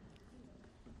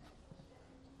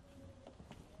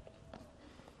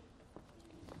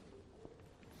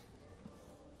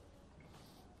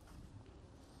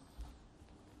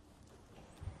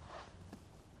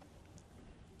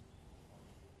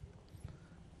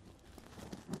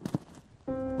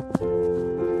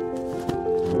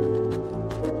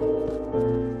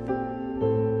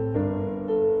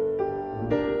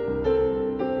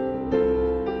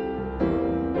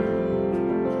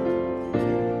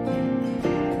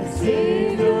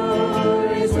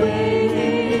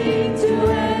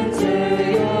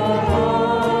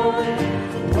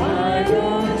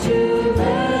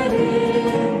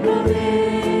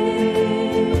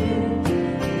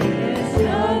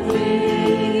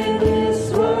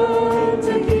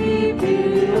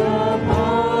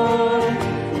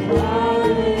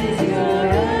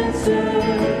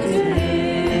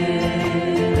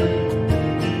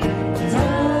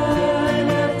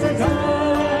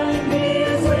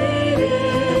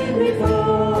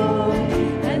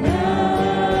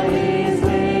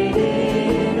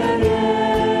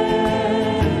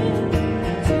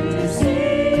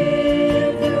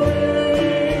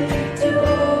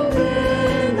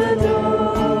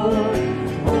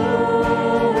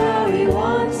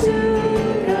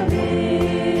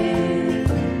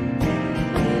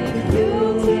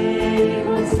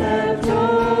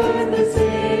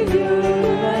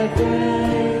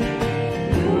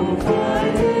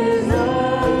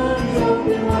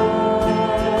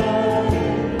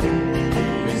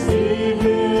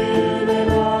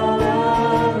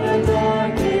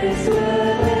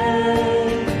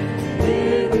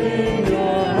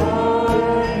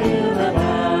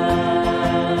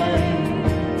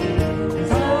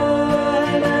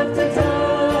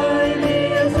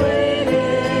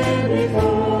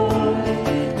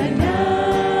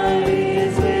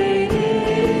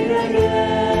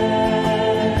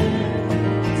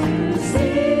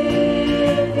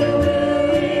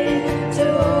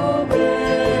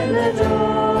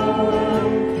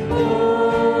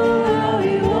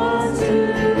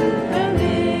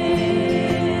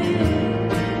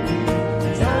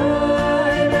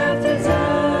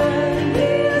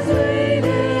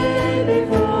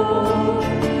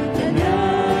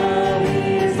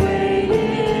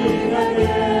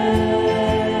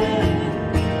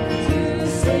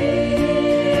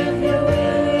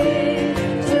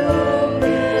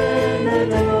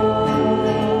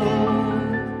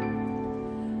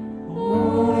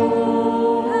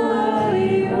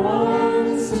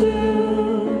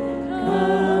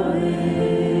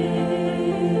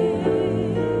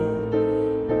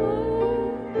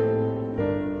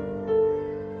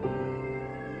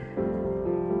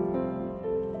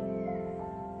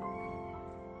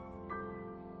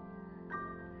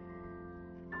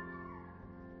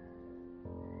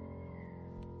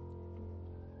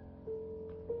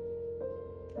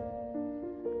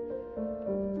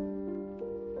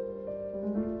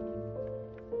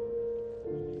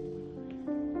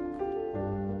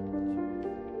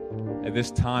 At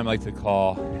this time, I'd like to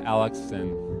call Alex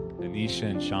and Anisha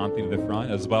and Shanti to the front,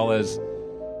 as well as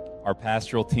our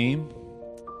pastoral team.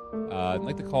 I'd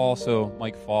like to call also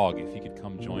Mike Fogg, if he could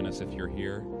come join us if you're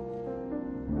here,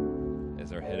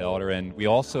 as our head elder. And we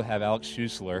also have Alex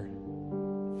Schussler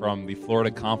from the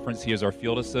Florida Conference. He is our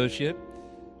field associate.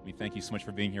 We thank you so much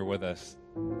for being here with us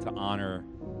to honor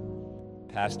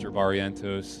Pastor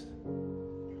Barrientos.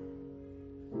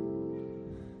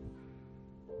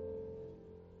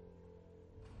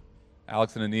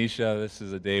 Alex and Anisha, this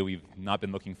is a day we've not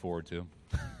been looking forward to,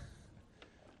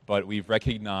 but we've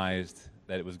recognized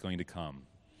that it was going to come,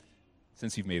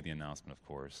 since you've made the announcement, of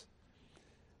course.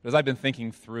 But as I've been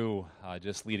thinking through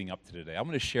just leading up to today, I'm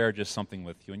going to share just something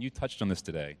with you, and you touched on this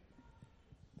today,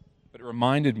 but it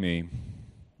reminded me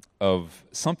of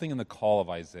something in the call of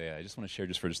Isaiah. I just want to share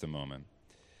just for just a moment.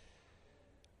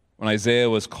 When Isaiah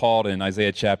was called in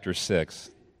Isaiah chapter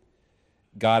 6,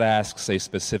 God asks a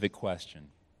specific question.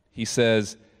 He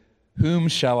says, "Whom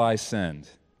shall I send?"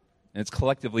 And it's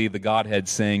collectively the Godhead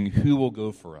saying, "Who will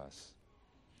go for us?"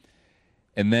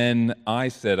 And then I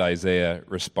said, Isaiah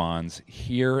responds,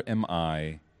 "Here am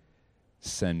I,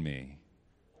 send me."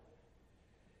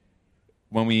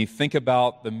 When we think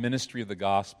about the ministry of the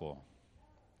gospel,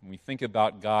 when we think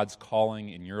about God's calling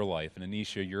in your life, and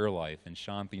Anisha, your life, and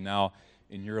Shanti now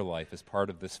in your life as part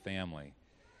of this family,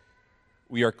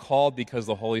 we are called because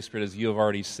the Holy Spirit, as you have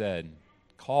already said,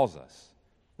 calls us.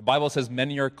 The Bible says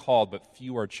many are called, but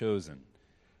few are chosen.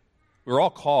 We're all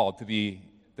called to be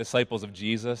disciples of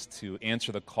Jesus, to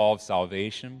answer the call of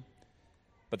salvation.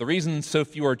 But the reason so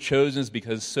few are chosen is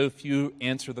because so few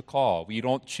answer the call. We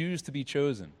don't choose to be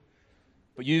chosen.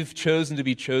 But you've chosen to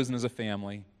be chosen as a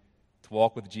family to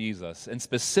walk with Jesus, and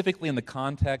specifically in the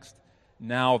context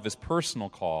now of this personal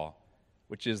call,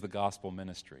 which is the gospel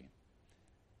ministry.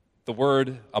 The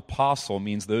word apostle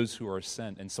means those who are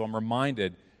sent, and so I'm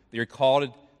reminded that you're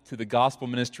called to the gospel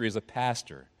ministry as a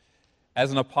pastor,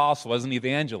 as an apostle, as an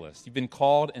evangelist. You've been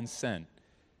called and sent.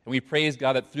 And we praise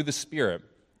God that through the Spirit,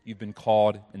 you've been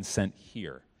called and sent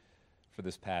here for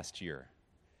this past year.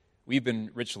 We've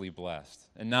been richly blessed.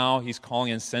 And now He's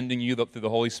calling and sending you through the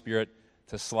Holy Spirit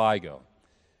to Sligo.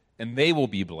 And they will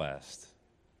be blessed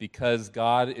because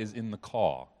God is in the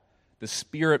call. The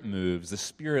Spirit moves, the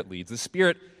Spirit leads. The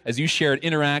Spirit, as you shared,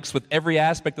 interacts with every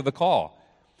aspect of the call.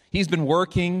 He's been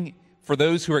working for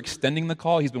those who are extending the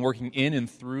call. He's been working in and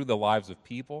through the lives of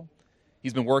people.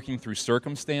 He's been working through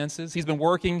circumstances. He's been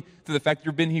working through the fact that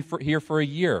you've been here for a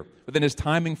year, within His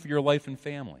timing for your life and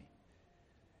family.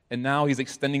 And now He's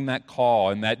extending that call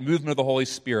and that movement of the Holy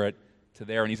Spirit to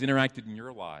there, and He's interacted in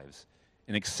your lives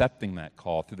in accepting that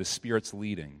call through the Spirit's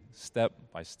leading, step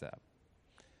by step.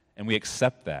 And we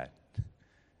accept that.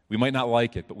 We might not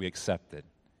like it, but we accept it.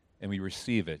 And we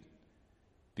receive it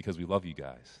because we love you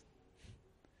guys.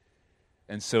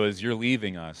 And so as you're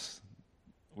leaving us,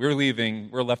 we're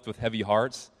left with heavy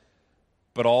hearts,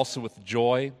 but also with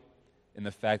joy in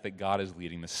the fact that God is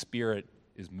leading. The Spirit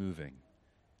is moving.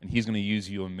 And He's going to use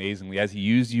you amazingly. As He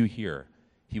used you here,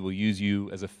 He will use you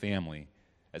as a family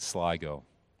at Sligo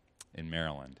in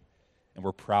Maryland. And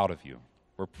we're proud of you.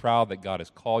 We're proud that God has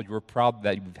called you. We're proud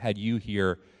that we've had you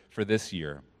here for this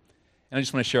year. And I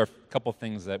just want to share a couple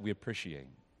things that we appreciate.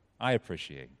 I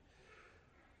appreciate.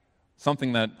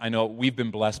 Something that I know we've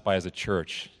been blessed by as a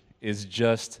church is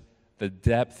just the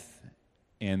depth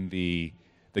and the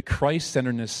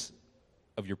Christ-centeredness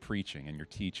of your preaching and your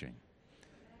teaching.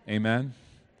 Amen?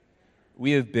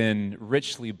 We have been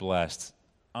richly blessed.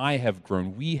 I have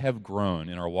grown. We have grown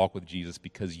in our walk with Jesus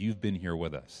because you've been here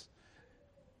with us.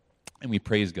 And we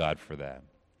praise God for that.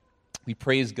 We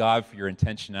praise God for your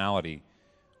intentionality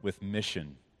with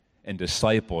mission and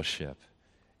discipleship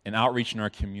and outreach in our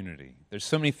community. There's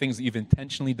so many things that you've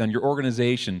intentionally done. Your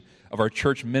organization of our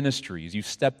church ministries, you've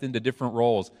stepped into different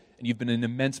roles, and you've been an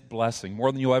immense blessing,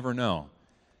 more than you'll ever know.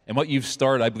 And what you've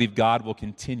started, I believe God will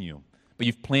continue. But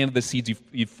you've planted the seeds,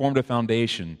 you've formed a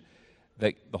foundation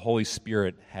that the Holy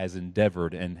Spirit has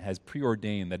endeavored and has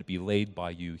preordained that it be laid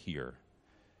by you here.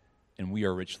 And we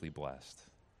are richly blessed.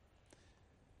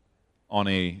 On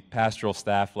a pastoral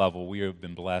staff level, we have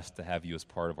been blessed to have you as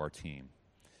part of our team.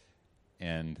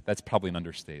 And that's probably an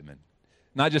understatement.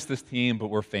 Not just this team, but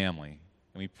we're family.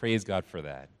 And we praise God for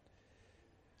that.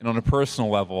 And on a personal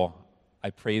level, I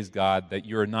praise God that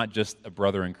you're not just a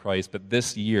brother in Christ, but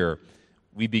this year,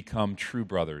 we become true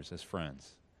brothers as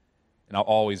friends. And I'll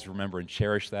always remember and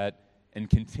cherish that and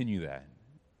continue that.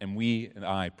 And we and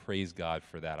I praise God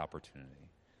for that opportunity.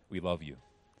 We love you.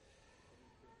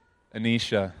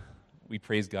 Anisha, we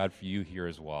praise God for you here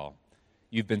as well.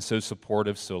 You've been so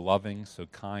supportive, so loving, so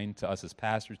kind to us as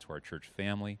pastors, to our church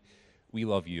family. We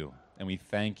love you, and we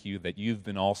thank you that you've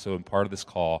been also a part of this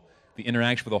call. The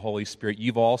interaction with the Holy Spirit,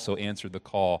 you've also answered the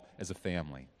call as a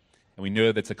family. And we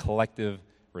know that's a collective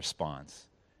response.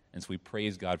 And so we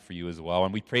praise God for you as well.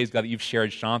 And we praise God that you've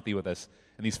shared Shanti with us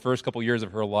in these first couple years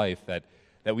of her life that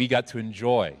we got to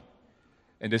enjoy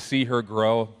and to see her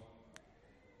grow.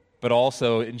 But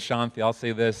also in Shanti, I'll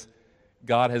say this,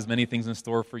 God has many things in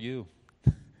store for you.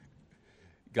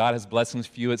 God has blessings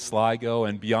for you at Sligo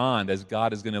and beyond as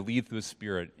God is going to lead through His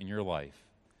Spirit in your life.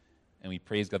 And we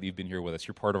praise God that you've been here with us.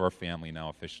 You're part of our family now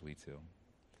officially too.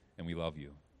 And we love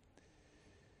you.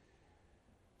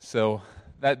 So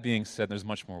that being said, there's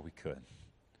much more we could.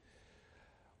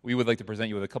 We would like to present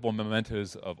you with a couple of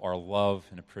mementos of our love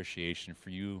and appreciation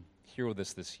for you here with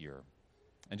us this year.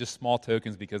 And just small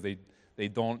tokens because they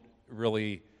don't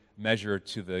really measure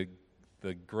to the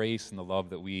grace and the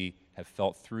love that we have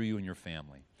felt through you and your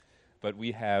family. But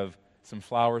we have some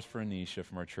flowers for Anisha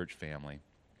from our church family.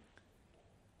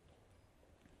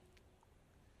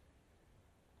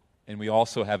 And we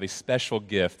also have a special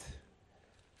gift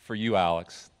for you,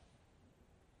 Alex.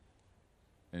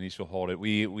 and Anisha will hold it.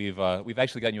 We've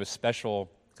actually gotten you a special,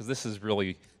 because this is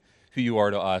really who you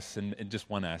are to us, and just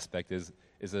one aspect is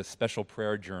a special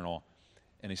prayer journal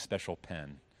and a special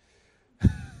pen.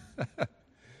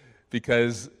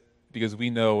 because we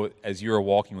know as you are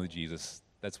walking with Jesus,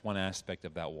 that's one aspect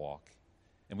of that walk.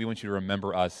 And we want you to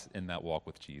remember us in that walk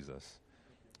with Jesus.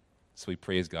 So we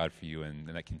praise God for you and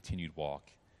that continued walk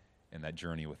and that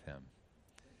journey with him.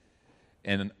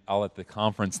 And I'll let the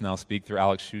conference now speak through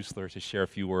Alex Schussler to share a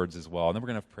few words as well. And then we're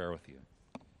going to have prayer with you.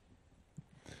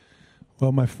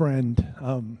 Well, my friend,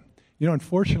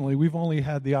 unfortunately, we've only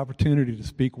had the opportunity to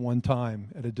speak one time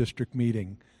at a district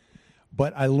meeting.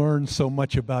 But I learned so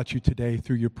much about you today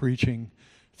through your preaching,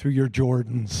 through your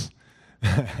Jordans,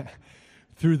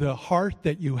 through the heart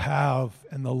that you have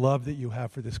and the love that you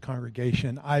have for this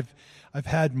congregation. I've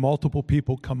had multiple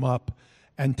people come up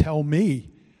and tell me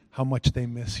how much they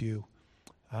miss you.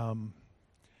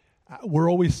 We're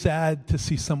always sad to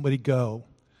see somebody go,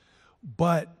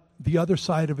 but the other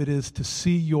side of it is to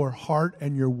see your heart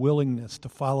and your willingness to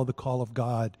follow the call of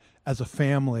God as a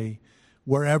family,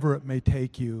 wherever it may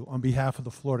take you, on behalf of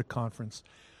the Florida Conference.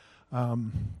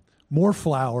 More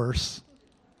flowers.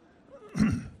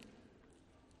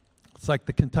 It's like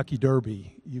the Kentucky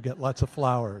Derby. You get lots of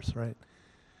flowers, right?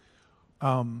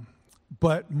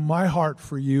 But my heart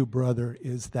for you, brother,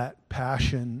 is that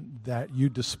passion that you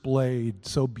displayed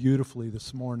so beautifully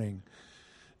this morning,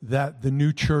 that the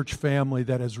new church family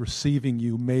that is receiving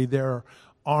you, may their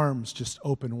arms just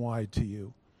open wide to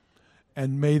you.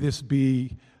 And may this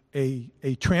be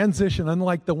a transition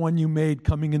unlike the one you made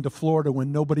coming into Florida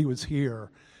when nobody was here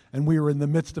and we were in the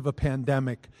midst of a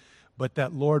pandemic, but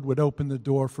that Lord would open the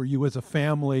door for you as a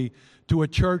family to a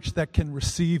church that can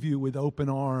receive you with open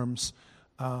arms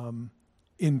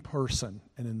in person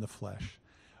and in the flesh.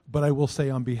 But I will say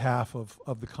on behalf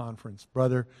of the conference,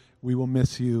 brother, we will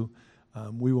miss you.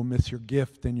 We will miss your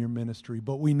gift and your ministry,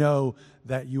 but we know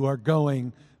that you are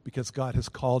going because God has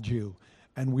called you,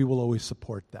 and we will always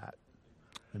support that.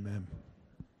 Amen.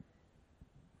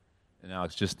 And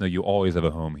Alex, just know you always have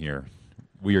a home here.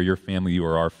 We are your family. You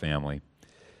are our family.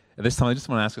 At this time, I just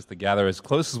want to ask us to gather as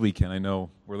close as we can. I know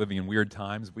we're living in weird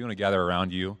times. We want to gather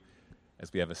around you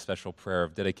as we have a special prayer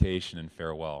of dedication and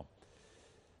farewell.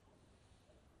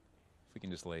 If we can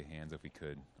just lay hands, if we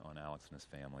could, on Alex and his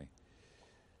family.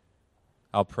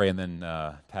 I'll pray, and then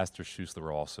Pastor Schussler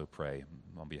will also pray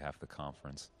on behalf of the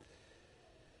conference.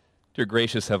 Dear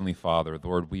gracious Heavenly Father,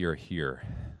 Lord, we are here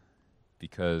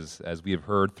because, as we have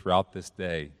heard throughout this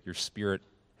day, your Spirit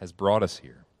has brought us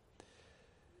here.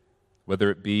 Whether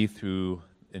it be through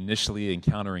initially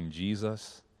encountering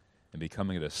Jesus and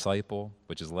becoming a disciple,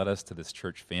 which has led us to this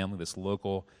church family, this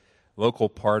local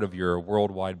part of your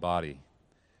worldwide body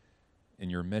in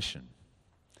your mission.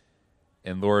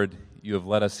 And Lord, you have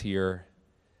led us here.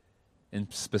 In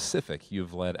specific,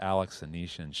 you've led Alex,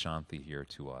 Anisha, and Shanti here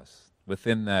to us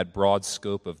within that broad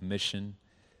scope of mission,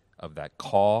 of that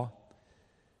call.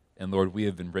 And Lord, we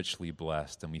have been richly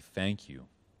blessed, and we thank you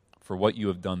for what you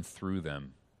have done through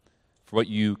them, for what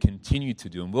you continue to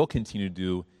do and will continue to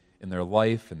do in their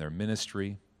life and their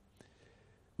ministry.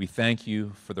 We thank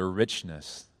you for the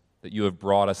richness that you have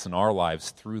brought us in our lives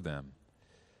through them.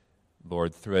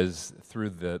 Lord, through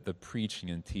the preaching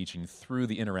and teaching, through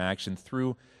the interaction,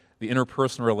 through the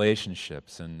interpersonal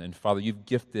relationships. And Father, you've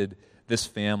gifted this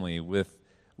family with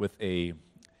a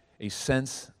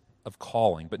sense of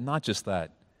calling, but not just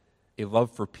that, a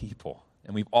love for people.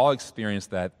 And we've all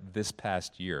experienced that this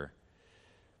past year.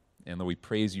 And Lord, we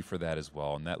praise you for that as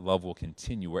well, and that love will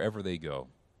continue wherever they go.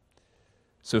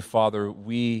 So, Father,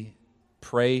 we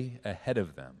pray ahead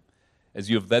of them as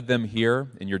you have led them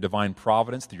here in your divine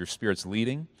providence through your Spirit's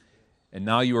leading, and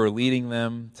now you are leading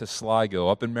them to Sligo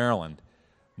up in Maryland,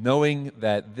 knowing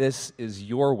that this is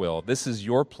your will, this is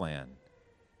your plan.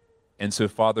 And so,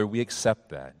 Father, we accept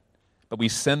that. But we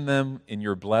send them in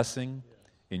your blessing,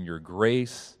 in your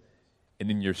grace, and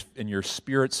in your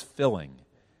Spirit's filling.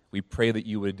 We pray that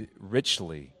you would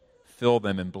richly fill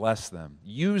them and bless them.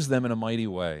 Use them in a mighty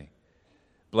way.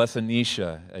 Bless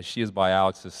Anisha as she is by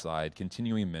Alex's side,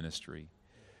 continuing ministry.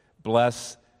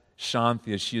 Bless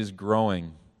Shanti as she is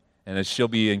growing and as she'll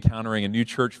be encountering a new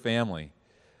church family.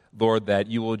 Lord, that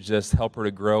you will just help her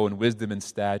to grow in wisdom and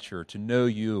stature, to know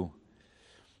you.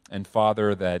 And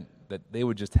Father, that they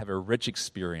would just have a rich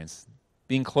experience,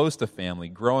 being close to family,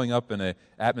 growing up in an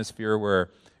atmosphere where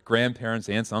grandparents,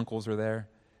 aunts, uncles are there.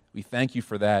 We thank you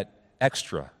for that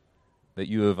extra that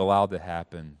you have allowed to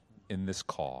happen in this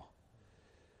call.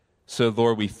 So,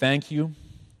 Lord, we thank you,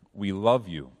 we love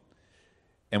you,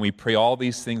 and we pray all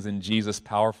these things in Jesus'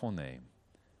 powerful name.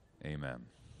 Amen.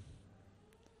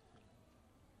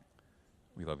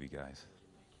 We love you guys.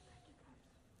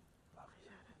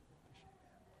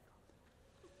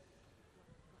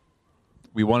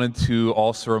 We wanted to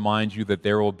also remind you that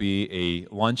there will be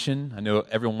a luncheon. I know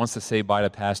everyone wants to say bye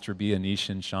to Pastor B, Anish,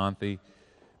 and Shanti.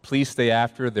 Please stay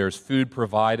after. There's food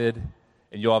provided,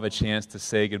 and you'll have a chance to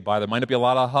say goodbye. There might not be a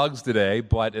lot of hugs today,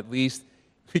 but at least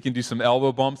we can do some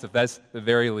elbow bumps, if that's the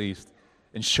very least,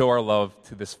 and show our love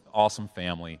to this awesome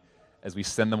family as we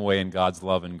send them away in God's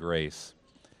love and grace.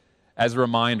 As a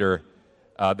reminder,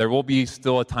 there will be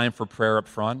still a time for prayer up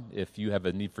front. If you have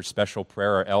a need for special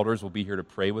prayer, our elders will be here to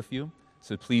pray with you.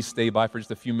 So please stay by for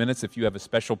just a few minutes if you have a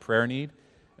special prayer need,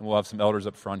 and we'll have some elders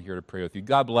up front here to pray with you.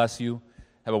 God bless you.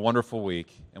 Have a wonderful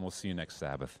week, and we'll see you next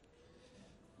Sabbath.